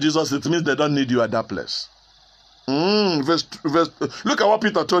need your Jesus, it means they don't need you at that place. Look at what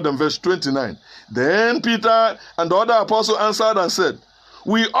Peter told them, verse 29. Then Peter and the other apostle answered and said,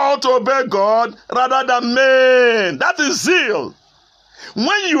 we ought to obey God rather than men. That is zeal.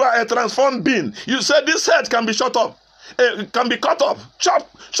 When you are a transformed being, you say this head can be shut up. It can be cut off. Chop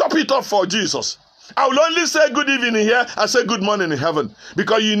it off for Jesus. I will only say good evening here and say good morning in heaven,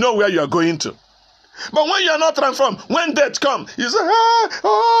 because you know where you are going to. But when you are not transformed, when death comes, you say,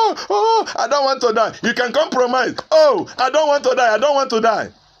 I don't want to die. You can compromise. Oh, I don't want to die. I don't want to die.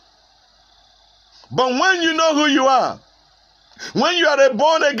 But when you know who you are, when you are a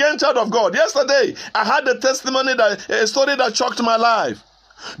born again child of God. Yesterday, I had a story that shocked my life.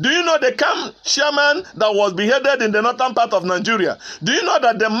 Do you know the camp chairman that was beheaded in the northern part of Nigeria? Do you know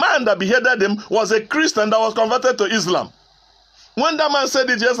that the man that beheaded him was a Christian that was converted to Islam? When that man said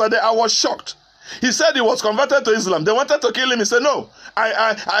it yesterday, I was shocked. He said he was converted to Islam. They wanted to kill him. He said, no,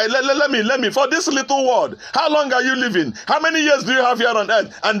 let me, for this little world, how long are you living? How many years do you have here on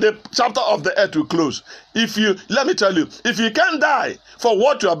earth? And the chapter of the earth will close. Let me tell you, if you can't die for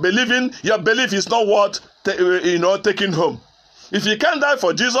what you are believing, your belief is not worth, taking home. If you can't die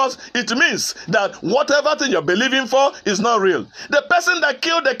for Jesus, it means that whatever thing you're believing for is not real. The person that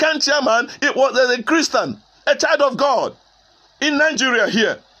killed the camp chairman, it was a Christian, a child of God in Nigeria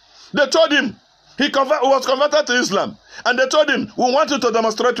here. They told him, he was converted to Islam. And they told him, we want you to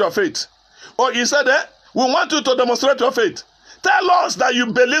demonstrate your faith. Or he said, we want you to demonstrate your faith. Tell us that you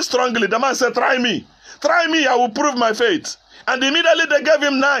believe strongly. The man said, try me. Try me, I will prove my faith. And immediately they gave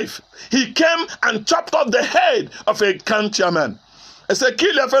him a knife. He came and chopped off the head of a camp chairman. I said,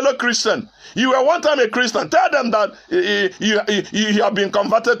 kill your fellow Christian. You were one time a Christian. Tell them that you have been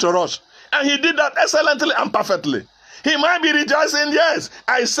converted to us. And he did that excellently and perfectly. He might be rejoicing, yes,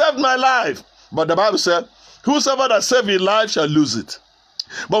 I saved my life. But the Bible said, whosoever that save his life shall lose it.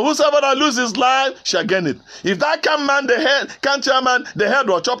 But whosoever that loses his life shall gain it. If that camp chairman, the head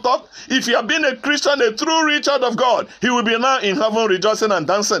was chopped off, if he had been a Christian, a true child of God, he will be now in heaven rejoicing and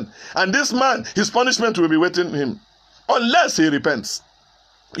dancing. And this man, his punishment will be waiting him. Unless he repents.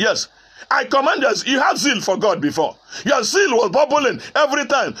 Yes, I command you, you have zeal for God before. Your zeal was bubbling every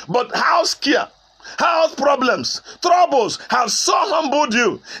time. But house care, house problems, troubles have so humbled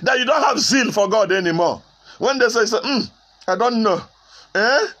you that you don't have zeal for God anymore. When they say, I don't know.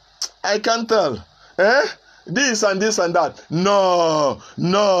 I can't tell. This and this and that. No.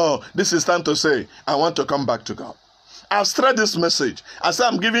 This is time to say, I want to come back to God. I've stressed this message. I said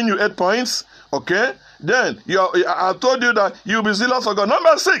I'm giving you 8 points. Okay? Then I told you that you'll be zealous for God.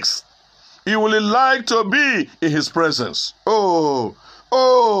 Number 6, you will like to be in his presence.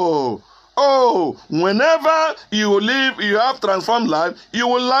 Whenever you have transformed life, you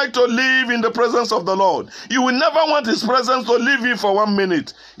will like to live in the presence of the Lord. You will never want his presence to leave you for 1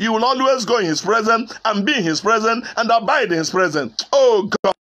 minute. You will always go in his presence and be in his presence and abide in his presence. Oh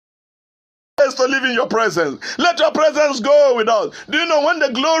God, to live in your presence. Let your presence go with us. Do you know when the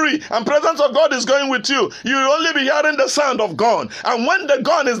glory and presence of God is going with you, you will only be hearing the sound of God. And when the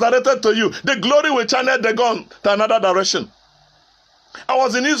gun is directed to you, the glory will channel the gun to another direction. I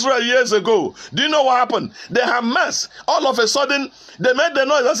was in Israel years ago. Do you know what happened? The Hamas, all of a sudden, they made the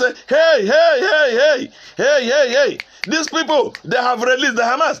noise and said, hey. These people, they have released the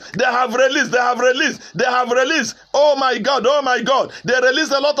Hamas. They have released. Oh my God. They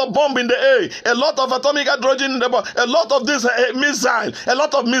released a lot of bomb in the air, a lot of atomic hydrogen in the bomb, a lot of this missile.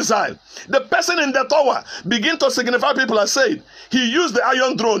 The person in the tower begin to signify people and said, he used the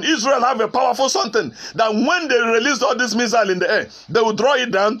iron drone. Israel have a powerful something that when they released all this missile in the air, they will draw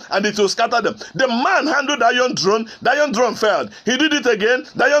it down and it will scatter them. The man handled the iron drone failed. He did it again,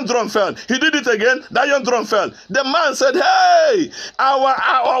 the iron drone failed. He did it again, the iron drone failed. The man said, hey, our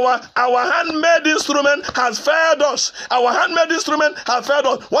handmade instrument has failed us. Our handmade instrument has failed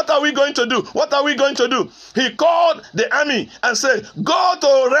us. What are we going to do? He called the army and said, go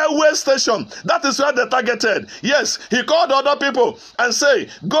to railway station. That is where they targeted. Yes, he called other people and say,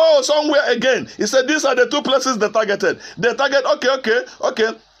 go somewhere again. He said, these are the 2 places they targeted. They target, okay.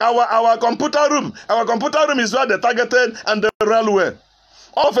 Our computer room is where they targeted, and the railway.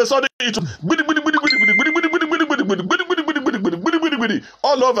 All of a sudden, it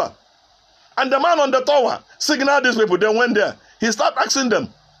all over. And the man on the tower signaled these people. They went there. He started asking them,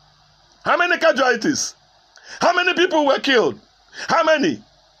 how many casualties? How many people were killed? How many?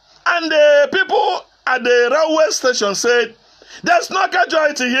 And the people at the railway station said, there's no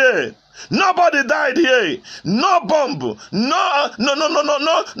casualty here. Nobody died here. No bomb. No,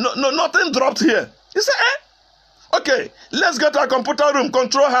 nothing dropped here. He said, okay, let's get to a computer room,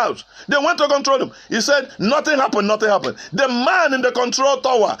 control house. They went to control room. He said, nothing happened, nothing happened. The man in the control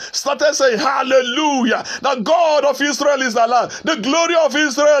tower started saying, hallelujah, the God of Israel is alive. The glory of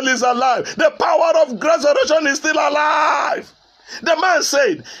Israel is alive. The power of resurrection is still alive. The man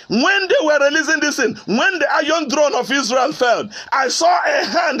said, when they were releasing this thing, when the iron throne of Israel fell, I saw a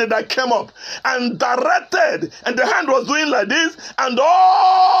hand that came up and directed, and the hand was doing like this, and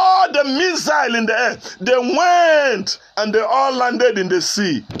all the missiles in the air, they went and they all landed in the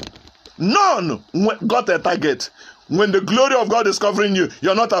sea. None got a target. When the glory of God is covering you,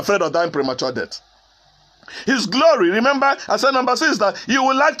 you're not afraid of dying premature death. His glory, remember, I said number 6, that you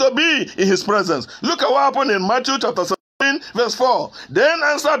would like to be in his presence. Look at what happened in Matthew chapter 7. Verse 4. Then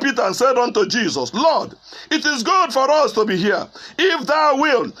answered Peter and said unto Jesus, Lord, it is good for us to be here. If thou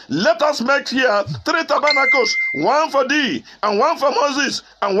wilt, let us make here 3 tabernacles, one for thee, and one for Moses,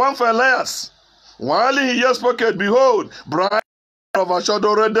 and one for Elias. While he yet spoke, behold, bright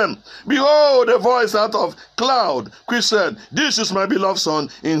overshadowed them. Behold, a voice out of cloud, which said, This is my beloved Son,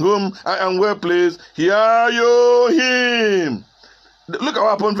 in whom I am well pleased. Hear you him. Look at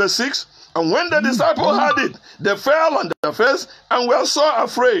what happened, verse 6. And when the disciples heard it, they fell on their face and were so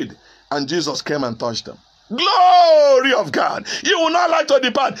afraid. And Jesus came and touched them. Glory of God. You will not like to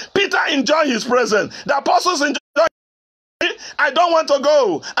depart. Peter enjoyed his presence. The apostles enjoyed. I don't want to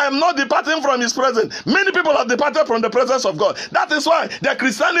go. I am not departing from his presence. Many people have departed from the presence of God. That is why their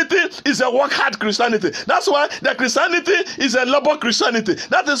Christianity is a work hard Christianity. That's why their Christianity is a labor Christianity.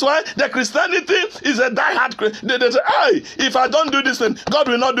 That is why their Christianity is a die hard Christianity. They say, hey, if I don't do this thing, God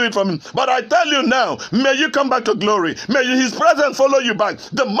will not do it for me. But I tell you now, may you come back to glory. May his presence follow you back.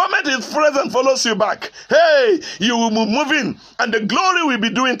 The moment his presence follows you back, hey, you will be moving and the glory will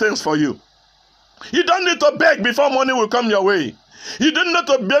be doing things for you. You don't need to beg before money will come your way. You don't need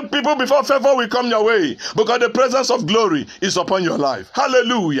to beg people before favor will come your way, because the presence of glory is upon your life.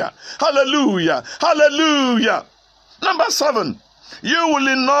 Hallelujah. Hallelujah. Hallelujah. Number 7, you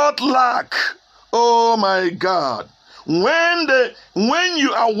will not lack. Oh my God. When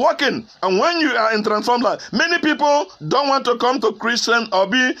you are walking and when you are in transformed life, many people don't want to come to Christian or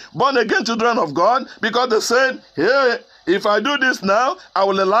be born again children of God because they said, hey, if I do this now, I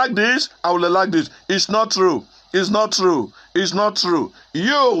will lack this, I will lack this. It's not true. It's not true. It's not true.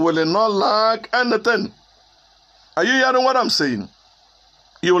 You will not lack anything. Are you hearing what I'm saying?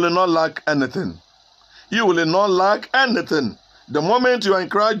 You will not lack anything. You will not lack anything. The moment you are in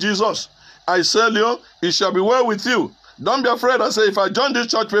Christ Jesus, I tell you, it shall be well with you. Don't be afraid. I say, if I join these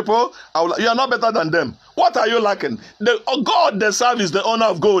church people, you are not better than them. What are you lacking? The God they serve is the owner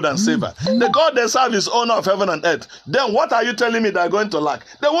of gold and silver. The God they serve is owner of heaven and earth. Then what are you telling me they are going to lack?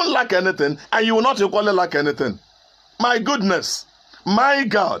 They won't lack anything, and you will not equally lack anything. My goodness, my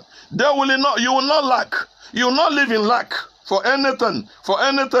God, you will not lack. You will not live in lack for anything. For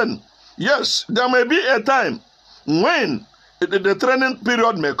anything. Yes, there may be a time when the training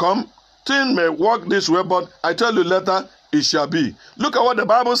period may come. Things may work this way, but I tell you later, it shall be. Look at what the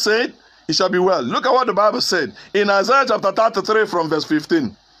Bible said. It shall be well. Look at what the Bible said in Isaiah chapter 33 from verse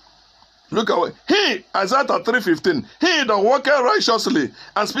 15. Look at what Isaiah 33:15. He that walketh righteously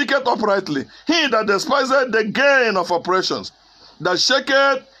and speaketh uprightly, he that despiseth the gain of oppressions, that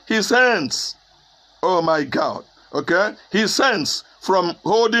shaketh his hands. Oh my God. Okay? His hands from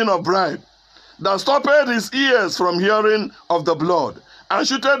holding of bribe, that stoppeth his ears from hearing of the blood, and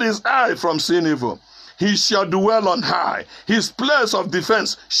shooteth his eye from seeing evil. He shall dwell on high. His place of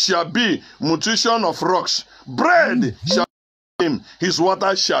defense shall be nutrition of rocks. Bread shall be him. His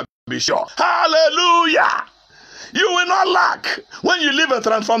water shall be sure. Hallelujah. You will not lack. When you live a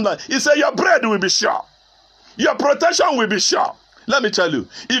transformed life, he said your bread will be sure. Your protection will be sure. Let me tell you,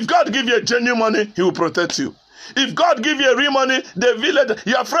 if God give you a genuine money, he will protect you. If God give you a real money, the village,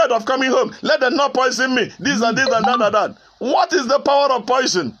 you're afraid of coming home. Let them not poison me. This and this and that and that. What is the power of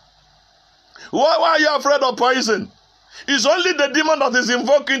poison? Why are you afraid of poison? It's only the demon that is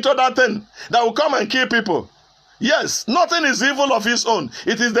invoked into that thing that will come and kill people. Yes, nothing is evil of its own.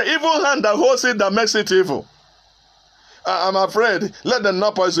 It is the evil hand that holds it that makes it evil. I'm afraid. Let them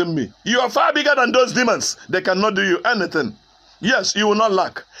not poison me. You are far bigger than those demons. They cannot do you anything. Yes, you will not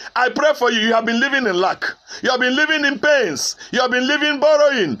lack. I pray for you. You have been living in lack. You have been living in pains. You have been living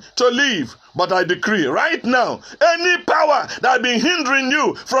borrowing to live. But I decree right now, any power that has been hindering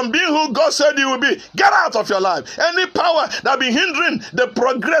you from being who God said you will be, get out of your life. Any power that has been hindering the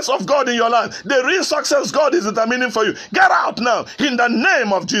progress of God in your life, the real success God is determining for you, get out now in the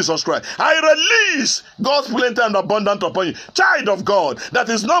name of Jesus Christ. I release God's plenty and abundant upon you. Child of God, that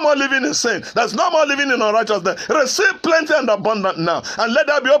is no more living in sin, that's no more living in unrighteousness, receive plenty and abundant now, and let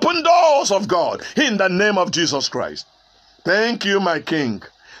there be open doors of God in the name of Jesus Christ. Thank you, my King.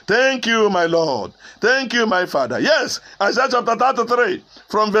 Thank you, my Lord. Thank you, my Father. Yes, Isaiah chapter 33,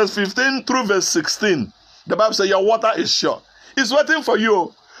 from verse 15 through verse 16. The Bible says your water is sure. It's waiting for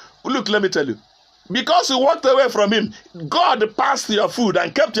you. Look, let me tell you. Because you walked away from him, God passed your food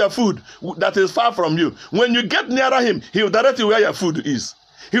and kept your food that is far from you. When you get nearer him, he will direct you where your food is.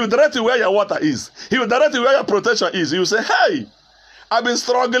 He will direct you where your water is. He will direct you where your protection is. He will say, hey, I've been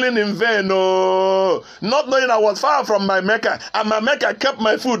struggling in vain, not knowing I was far from my Maker, and my Maker kept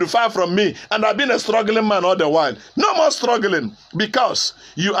my food far from me, and I've been a struggling man all the while. No more struggling, because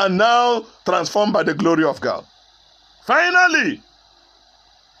you are now transformed by the glory of God. Finally,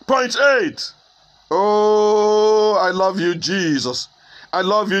 point 8. Oh, I love you, Jesus. I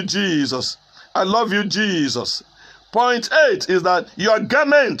love you, Jesus. I love you, Jesus. Point 8 is that your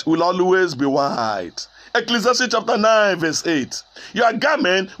garment will always be white. Ecclesiastes chapter 9 verse 8. Your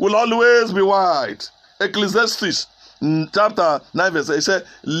garment will always be white. Ecclesiastes chapter 9 verse 8. It says,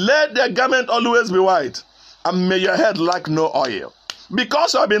 let their garment always be white, and may your head lack no oil.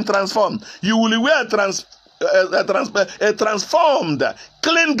 Because you have been transformed, you will wear a transformed,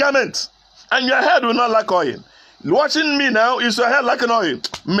 clean garment, and your head will not lack oil. Watching me now, is your head like an oil?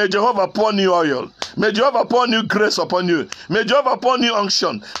 May Jehovah pour new oil. May Jehovah pour new grace upon you. May Jehovah pour new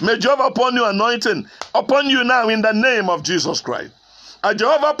unction. May Jehovah pour new anointing upon you now in the name of Jesus Christ. As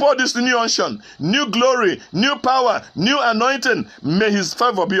Jehovah pour this new unction, new glory, new power, new anointing, may his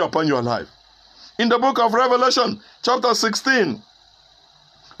favor be upon your life. In the book of Revelation, chapter 16,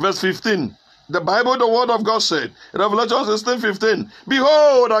 verse 15, the Bible, the word of God said, Revelation 16:15,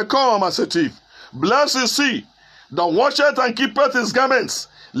 behold, I come as a thief. Blessed is he that washeth and keepeth his garments,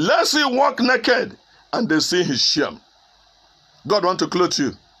 lest he walk naked, and they see his shame. God want to clothe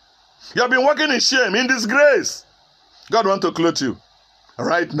you. You have been walking in shame, in disgrace. God want to clothe you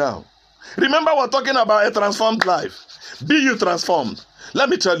right now. Remember, we're talking about a transformed life. Be you transformed. Let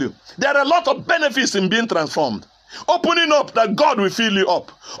me tell you, there are a lot of benefits in being transformed. Opening up that God will fill you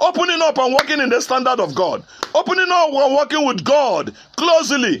up. Opening up and walking in the standard of God. Opening up and walking with God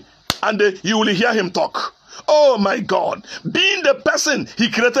closely, and you will hear him talk. Oh my God, being the person he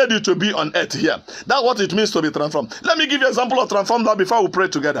created you to be on earth here. That's what it means to be transformed. Let me give you an example of transformed life before we pray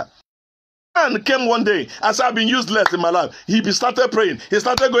together. Man came one day, as I've been useless in my life. He started praying. He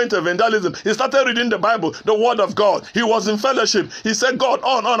started going to evangelism. He started reading the Bible, the word of God. He was in fellowship. He said, God,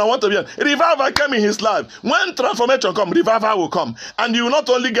 I want to be on. Revival came in his life. When transformation comes, revival will come. And you will not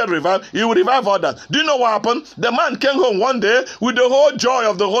only get revived, you will revive others. Do you know what happened? The man came home one day with the whole joy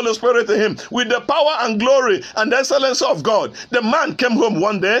of the Holy Spirit in him, with the power and glory and the excellence of God. The man came home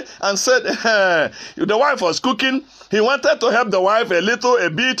one day and said, the wife was cooking. He wanted to help the wife a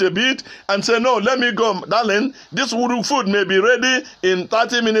bit, and say, no, let me go, darling. This food may be ready in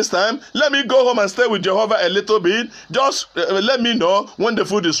 30 minutes time. Let me go home and stay with Jehovah a little bit. Just let me know when the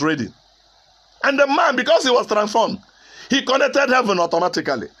food is ready. And the man, because he was transformed, he connected heaven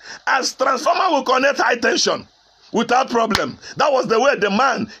automatically. As transformer will connect high tension without problem. That was the way the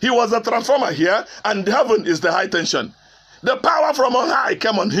man, he was a transformer here, and heaven is the high tension. The power from on high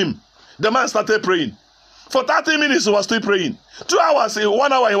came on him. The man started praying. For 30 minutes he was still praying. 2 hours,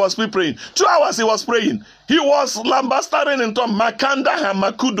 1 hour he was still praying. 2 hours he was praying. He was lambastering into Makanda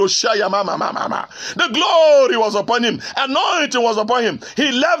Hamakudo Shaya Mama. The glory was upon him. Anointing was upon him.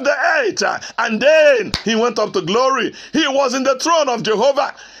 He left the earth and then he went up to glory. He was in the throne of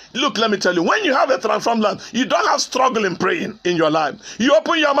Jehovah. Look, let me tell you, when you have a transformed life, you don't have struggle in praying in your life. You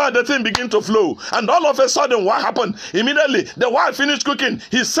open your mouth, the thing begin to flow. And all of a sudden, what happened? Immediately, the wife finished cooking.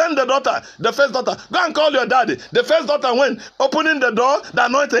 He sent the daughter, the first daughter, go and call your daddy. The first daughter went, opening the door, the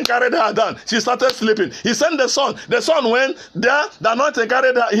anointing carried her down. She started sleeping. He sent the son. The son went there, the anointing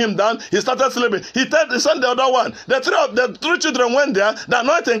carried him down. He started sleeping. He sent the other one. The three children went there, the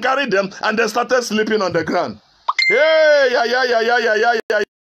anointing carried them, and they started sleeping on the ground.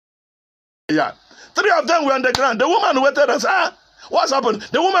 Yeah. 3 of them were on the ground. The woman waited and said, what's happened?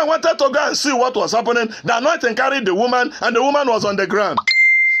 The woman wanted to go and see what was happening. The anointing carried the woman, and the woman was on the ground.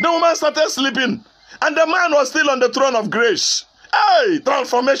 The woman started sleeping, and the man was still on the throne of grace. Hey,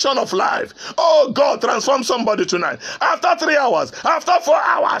 transformation of life. Oh God, transform somebody tonight. After 3 hours, after 4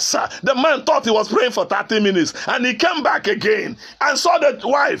 hours, the man thought he was praying for 30 minutes, and he came back again and saw the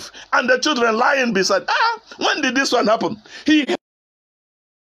wife and the children lying beside. When did this one happen?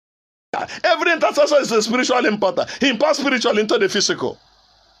 Every intercessor is a spiritual importer. He imports spiritual into the physical.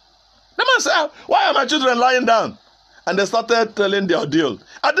 The man said, why are my children lying down? And they started telling their ordeal.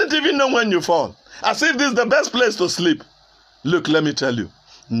 I didn't even know when you fall. As if this is the best place to sleep. Look, let me tell you.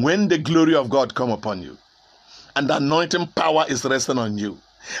 When the glory of God come upon you, and the anointing power is resting on you,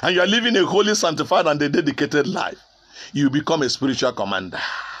 and you are living a holy, sanctified, and a dedicated life, you become a spiritual commander.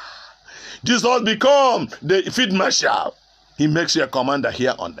 Jesus become the field marshal. He makes you a commander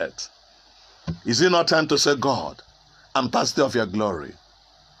here on earth. Is it not time to say, God, I'm thirsty of your glory?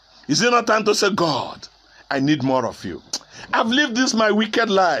 Is it not time to say, God, I need more of you? I've lived this my wicked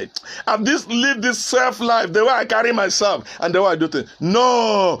life. I've lived this self-life, the way I carry myself and the way I do things.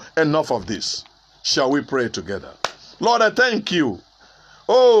 No, enough of this. Shall we pray together? Lord, I thank you.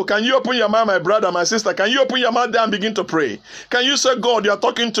 Oh, can you open your mouth, my brother, my sister? Can you open your mouth there and begin to pray? Can you say, God, you are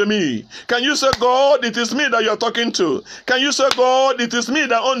talking to me? Can you say, God, it is me that you are talking to? Can you say, God, it is me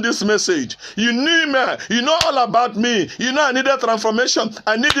that own this message? You knew me. You know all about me. You know I need a transformation.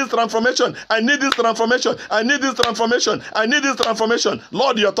 I need this transformation. I need this transformation. I need this transformation. I need this transformation.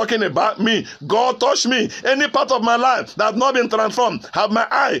 Lord, you are talking about me. God, touch me. Any part of my life that has not been transformed. Have my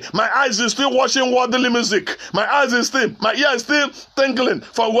eyes is still watching worldly music. My eyes is still, my ear is still tingling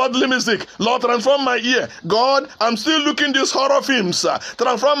for worldly music. Lord, transform my ear. God, I'm still looking these horror films.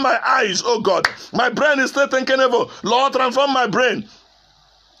 Transform my eyes, oh God. My brain is still thinking evil. Lord, transform my brain.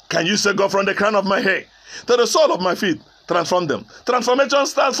 Can you say, God, from the crown of my head to the sole of my feet, transform them. Transformation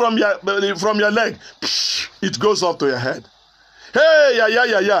starts from your leg. It goes up to your head. Hey,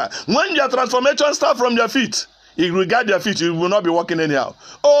 yeah. When your transformation starts from your feet, you regard your feet, you will not be walking anyhow.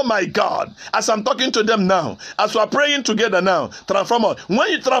 Oh my God, as I'm talking to them now, as we are praying together now, transform us.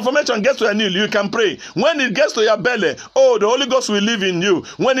 When your transformation gets to your knee, you can pray. When it gets to your belly, oh, the Holy Ghost will live in you.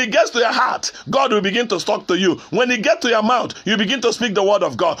 When it gets to your heart, God will begin to talk to you. When it gets to your mouth, you begin to speak the word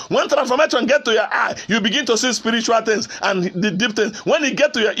of God. When transformation gets to your eye, you begin to see spiritual things and the deep things. When it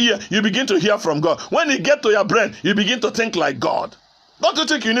gets to your ear, you begin to hear from God. When it gets to your brain, you begin to think like God. Don't you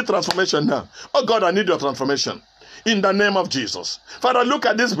think you need transformation now? Oh God, I need your transformation. In the name of Jesus. Father, look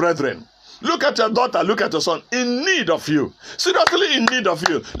at these brethren. Look at your daughter, look at your son, in need of you. Seriously in need of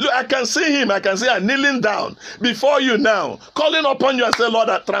you. Look, I can see him, I can see her kneeling down before you now, calling upon you and say, Lord,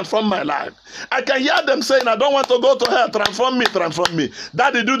 transform my life. I can hear them saying, I don't want to go to hell. Transform me, transform me.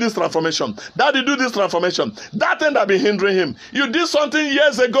 Daddy, do this transformation. Daddy, do this transformation. That thing that been hindering him. You did something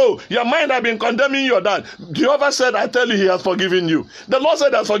years ago. Your mind had been condemning your dad. Jehovah said, I tell you, he has forgiven you. The Lord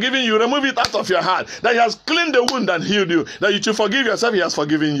said, he has forgiven you. Remove it out of your heart. That he has cleaned the wound and healed you. That you should forgive yourself, he has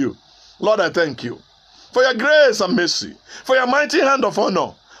forgiven you. Lord, I thank you for your grace and mercy, for your mighty hand of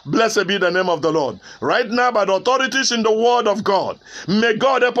honor. Blessed be the name of the Lord. Right now, by the authorities in the word of God, may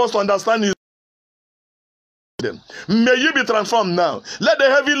God help us to understand his. May you be transformed now. Let the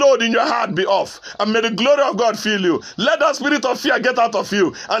heavy load in your heart be off, and may the glory of God fill you. Let that spirit of fear get out of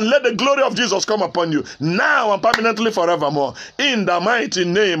you, and let the glory of Jesus come upon you now and permanently forevermore. In the mighty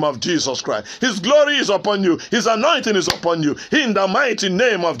name of Jesus Christ. His glory is upon you. His anointing is upon you. In the mighty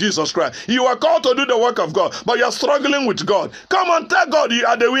name of Jesus Christ. You are called to do the work of God, but you are struggling with God. Come on, tell God you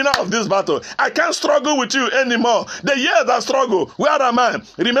are the winner of this battle. I can't struggle with you anymore. The years I struggle, where am I?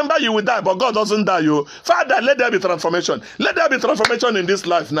 Remember, you will die, but God doesn't die you. Father, let there be transformation. Let there be transformation in this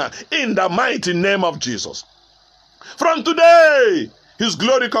life now. In the mighty name of Jesus. From today, his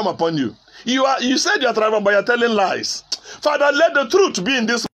glory come upon you. You said you're transformed, but you're telling lies. Father, let the truth be in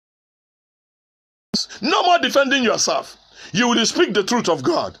this. No more defending yourself. You will speak the truth of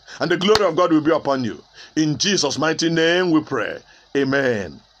God, and the glory of God will be upon you. In Jesus' mighty name we pray.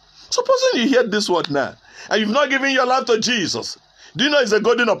 Amen. Supposing you hear this word now, and you've not given your life to Jesus, do you know it's a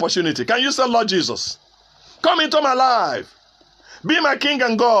golden opportunity? Can you say, Lord Jesus, come into my life. Be my King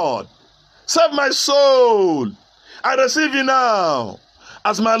and God. Save my soul. I receive you now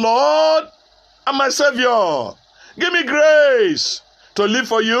as my Lord and my Savior. Give me grace to live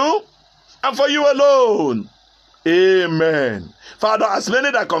for you and for you alone. Amen. Father, as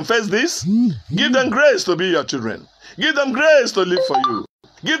many that confess this, give them grace to be your children. Give them grace to live for you.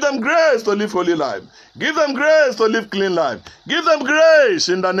 Give them grace to live holy life. Give them grace to live clean life. Give them grace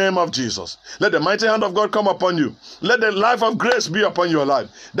in the name of Jesus. Let the mighty hand of God come upon you. Let the life of grace be upon your life.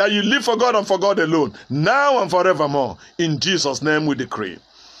 That you live for God and for God alone, now and forevermore. In Jesus' name we decree.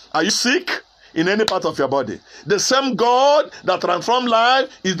 Are you sick? in any part of your body. The same God that transforms life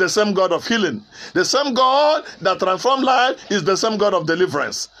is the same God of healing. The same God that transforms life is the same God of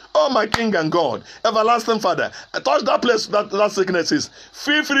deliverance. Oh, my King and God, everlasting Father, touch that place that sickness is.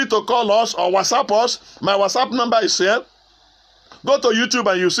 Feel free to call us or WhatsApp us. My WhatsApp number is here. Go to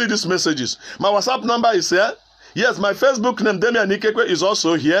YouTube and you see these messages. My WhatsApp number is here. Yes, my Facebook name, Damian Ikekwe, is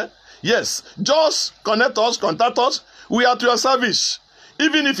also here. Yes, just connect us, contact us. We are to your service.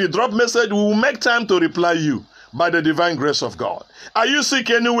 Even if you drop message, we will make time to reply you by the divine grace of God. Are you sick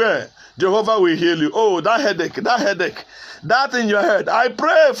anywhere? Jehovah will heal you. Oh, that headache, that in your head. I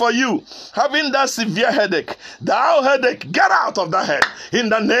pray for you having that severe headache. That headache, get out of that head in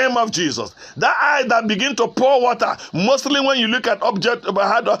the name of Jesus. That eye that begin to pour water, mostly when you look at object,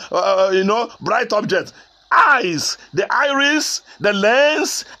 bright objects. Eyes, the iris, the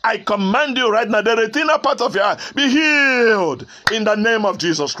lens, I command you right now, the retina part of your eye, be healed in the name of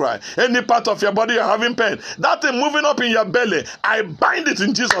Jesus Christ. Any part of your body you're having pain, that thing moving up in your belly, I bind it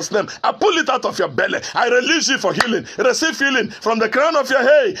in Jesus' name. I pull it out of your belly. I release you for healing. Receive healing from the crown of your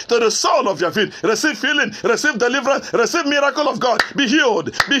head to the sole of your feet. Receive healing, receive deliverance, receive miracle of God. Be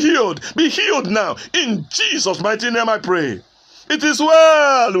healed, be healed, be healed now. In Jesus' mighty name I pray. It is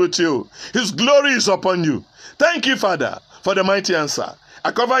well with you. His glory is upon you. Thank you, Father, for the mighty answer.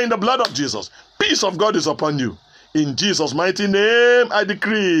 I cover in the blood of Jesus. Peace of God is upon you. In Jesus' mighty name, I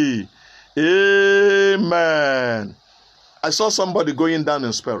decree. Amen. I saw somebody going down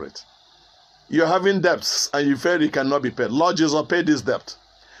in spirit. You're having debts and you feel it cannot be paid. Lord Jesus, pay this debt.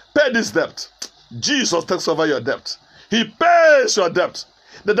 Pay this debt. Jesus takes over your debt. He pays your debt.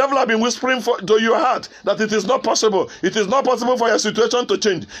 The devil has been whispering to your heart that it is not possible. It is not possible for your situation to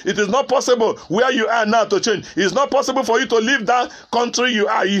change. It is not possible where you are now to change. It is not possible for you to leave that country you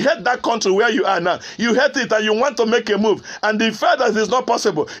are. You hate that country where you are now. You hate it and you want to make a move. And the fact that it is not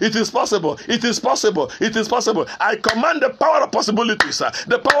possible. It is possible. It is possible. It is possible. I command the power of possibilities,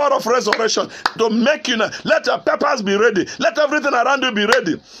 the power of resurrection to make you now. Let your papers be ready. Let everything around you be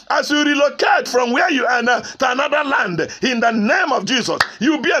ready. As you relocate from where you are now to another land, in the name of Jesus,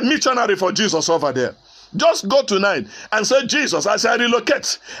 you be a missionary for Jesus over there. Just go tonight and say, Jesus, as I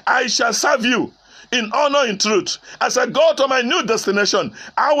relocate, I shall serve you in honor, in truth. As I go to my new destination,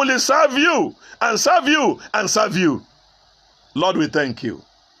 I will serve you and serve you and serve you. Lord, we thank you.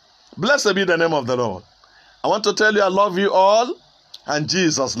 Blessed be the name of the Lord. I want to tell you I love you all and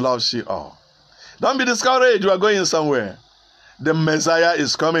Jesus loves you all. Don't be discouraged. You are going somewhere. The Messiah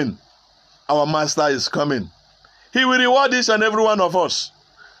is coming. Our Master is coming. He will reward each and every one of us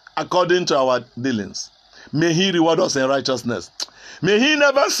according to our dealings. May he reward us in righteousness. May he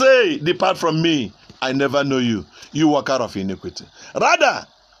never say, depart from me, I never know you, you worker of iniquity. Rather,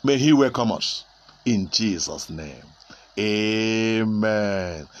 may he welcome us in Jesus' name.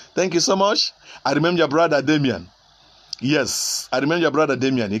 Amen. Thank you so much. I remember your brother Damien. Yes, I remember your brother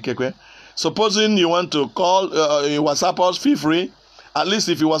Damien Ikekwe. Supposing you want to call, WhatsApp us, feel free. At least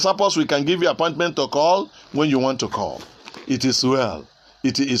if you WhatsApp us, we can give you an appointment to call when you want to call. It is well.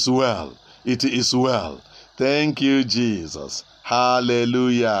 It is well. It is well. Thank you, Jesus.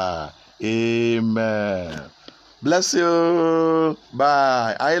 Hallelujah. Amen. Bless you.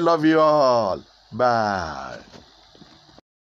 Bye. I love you all. Bye.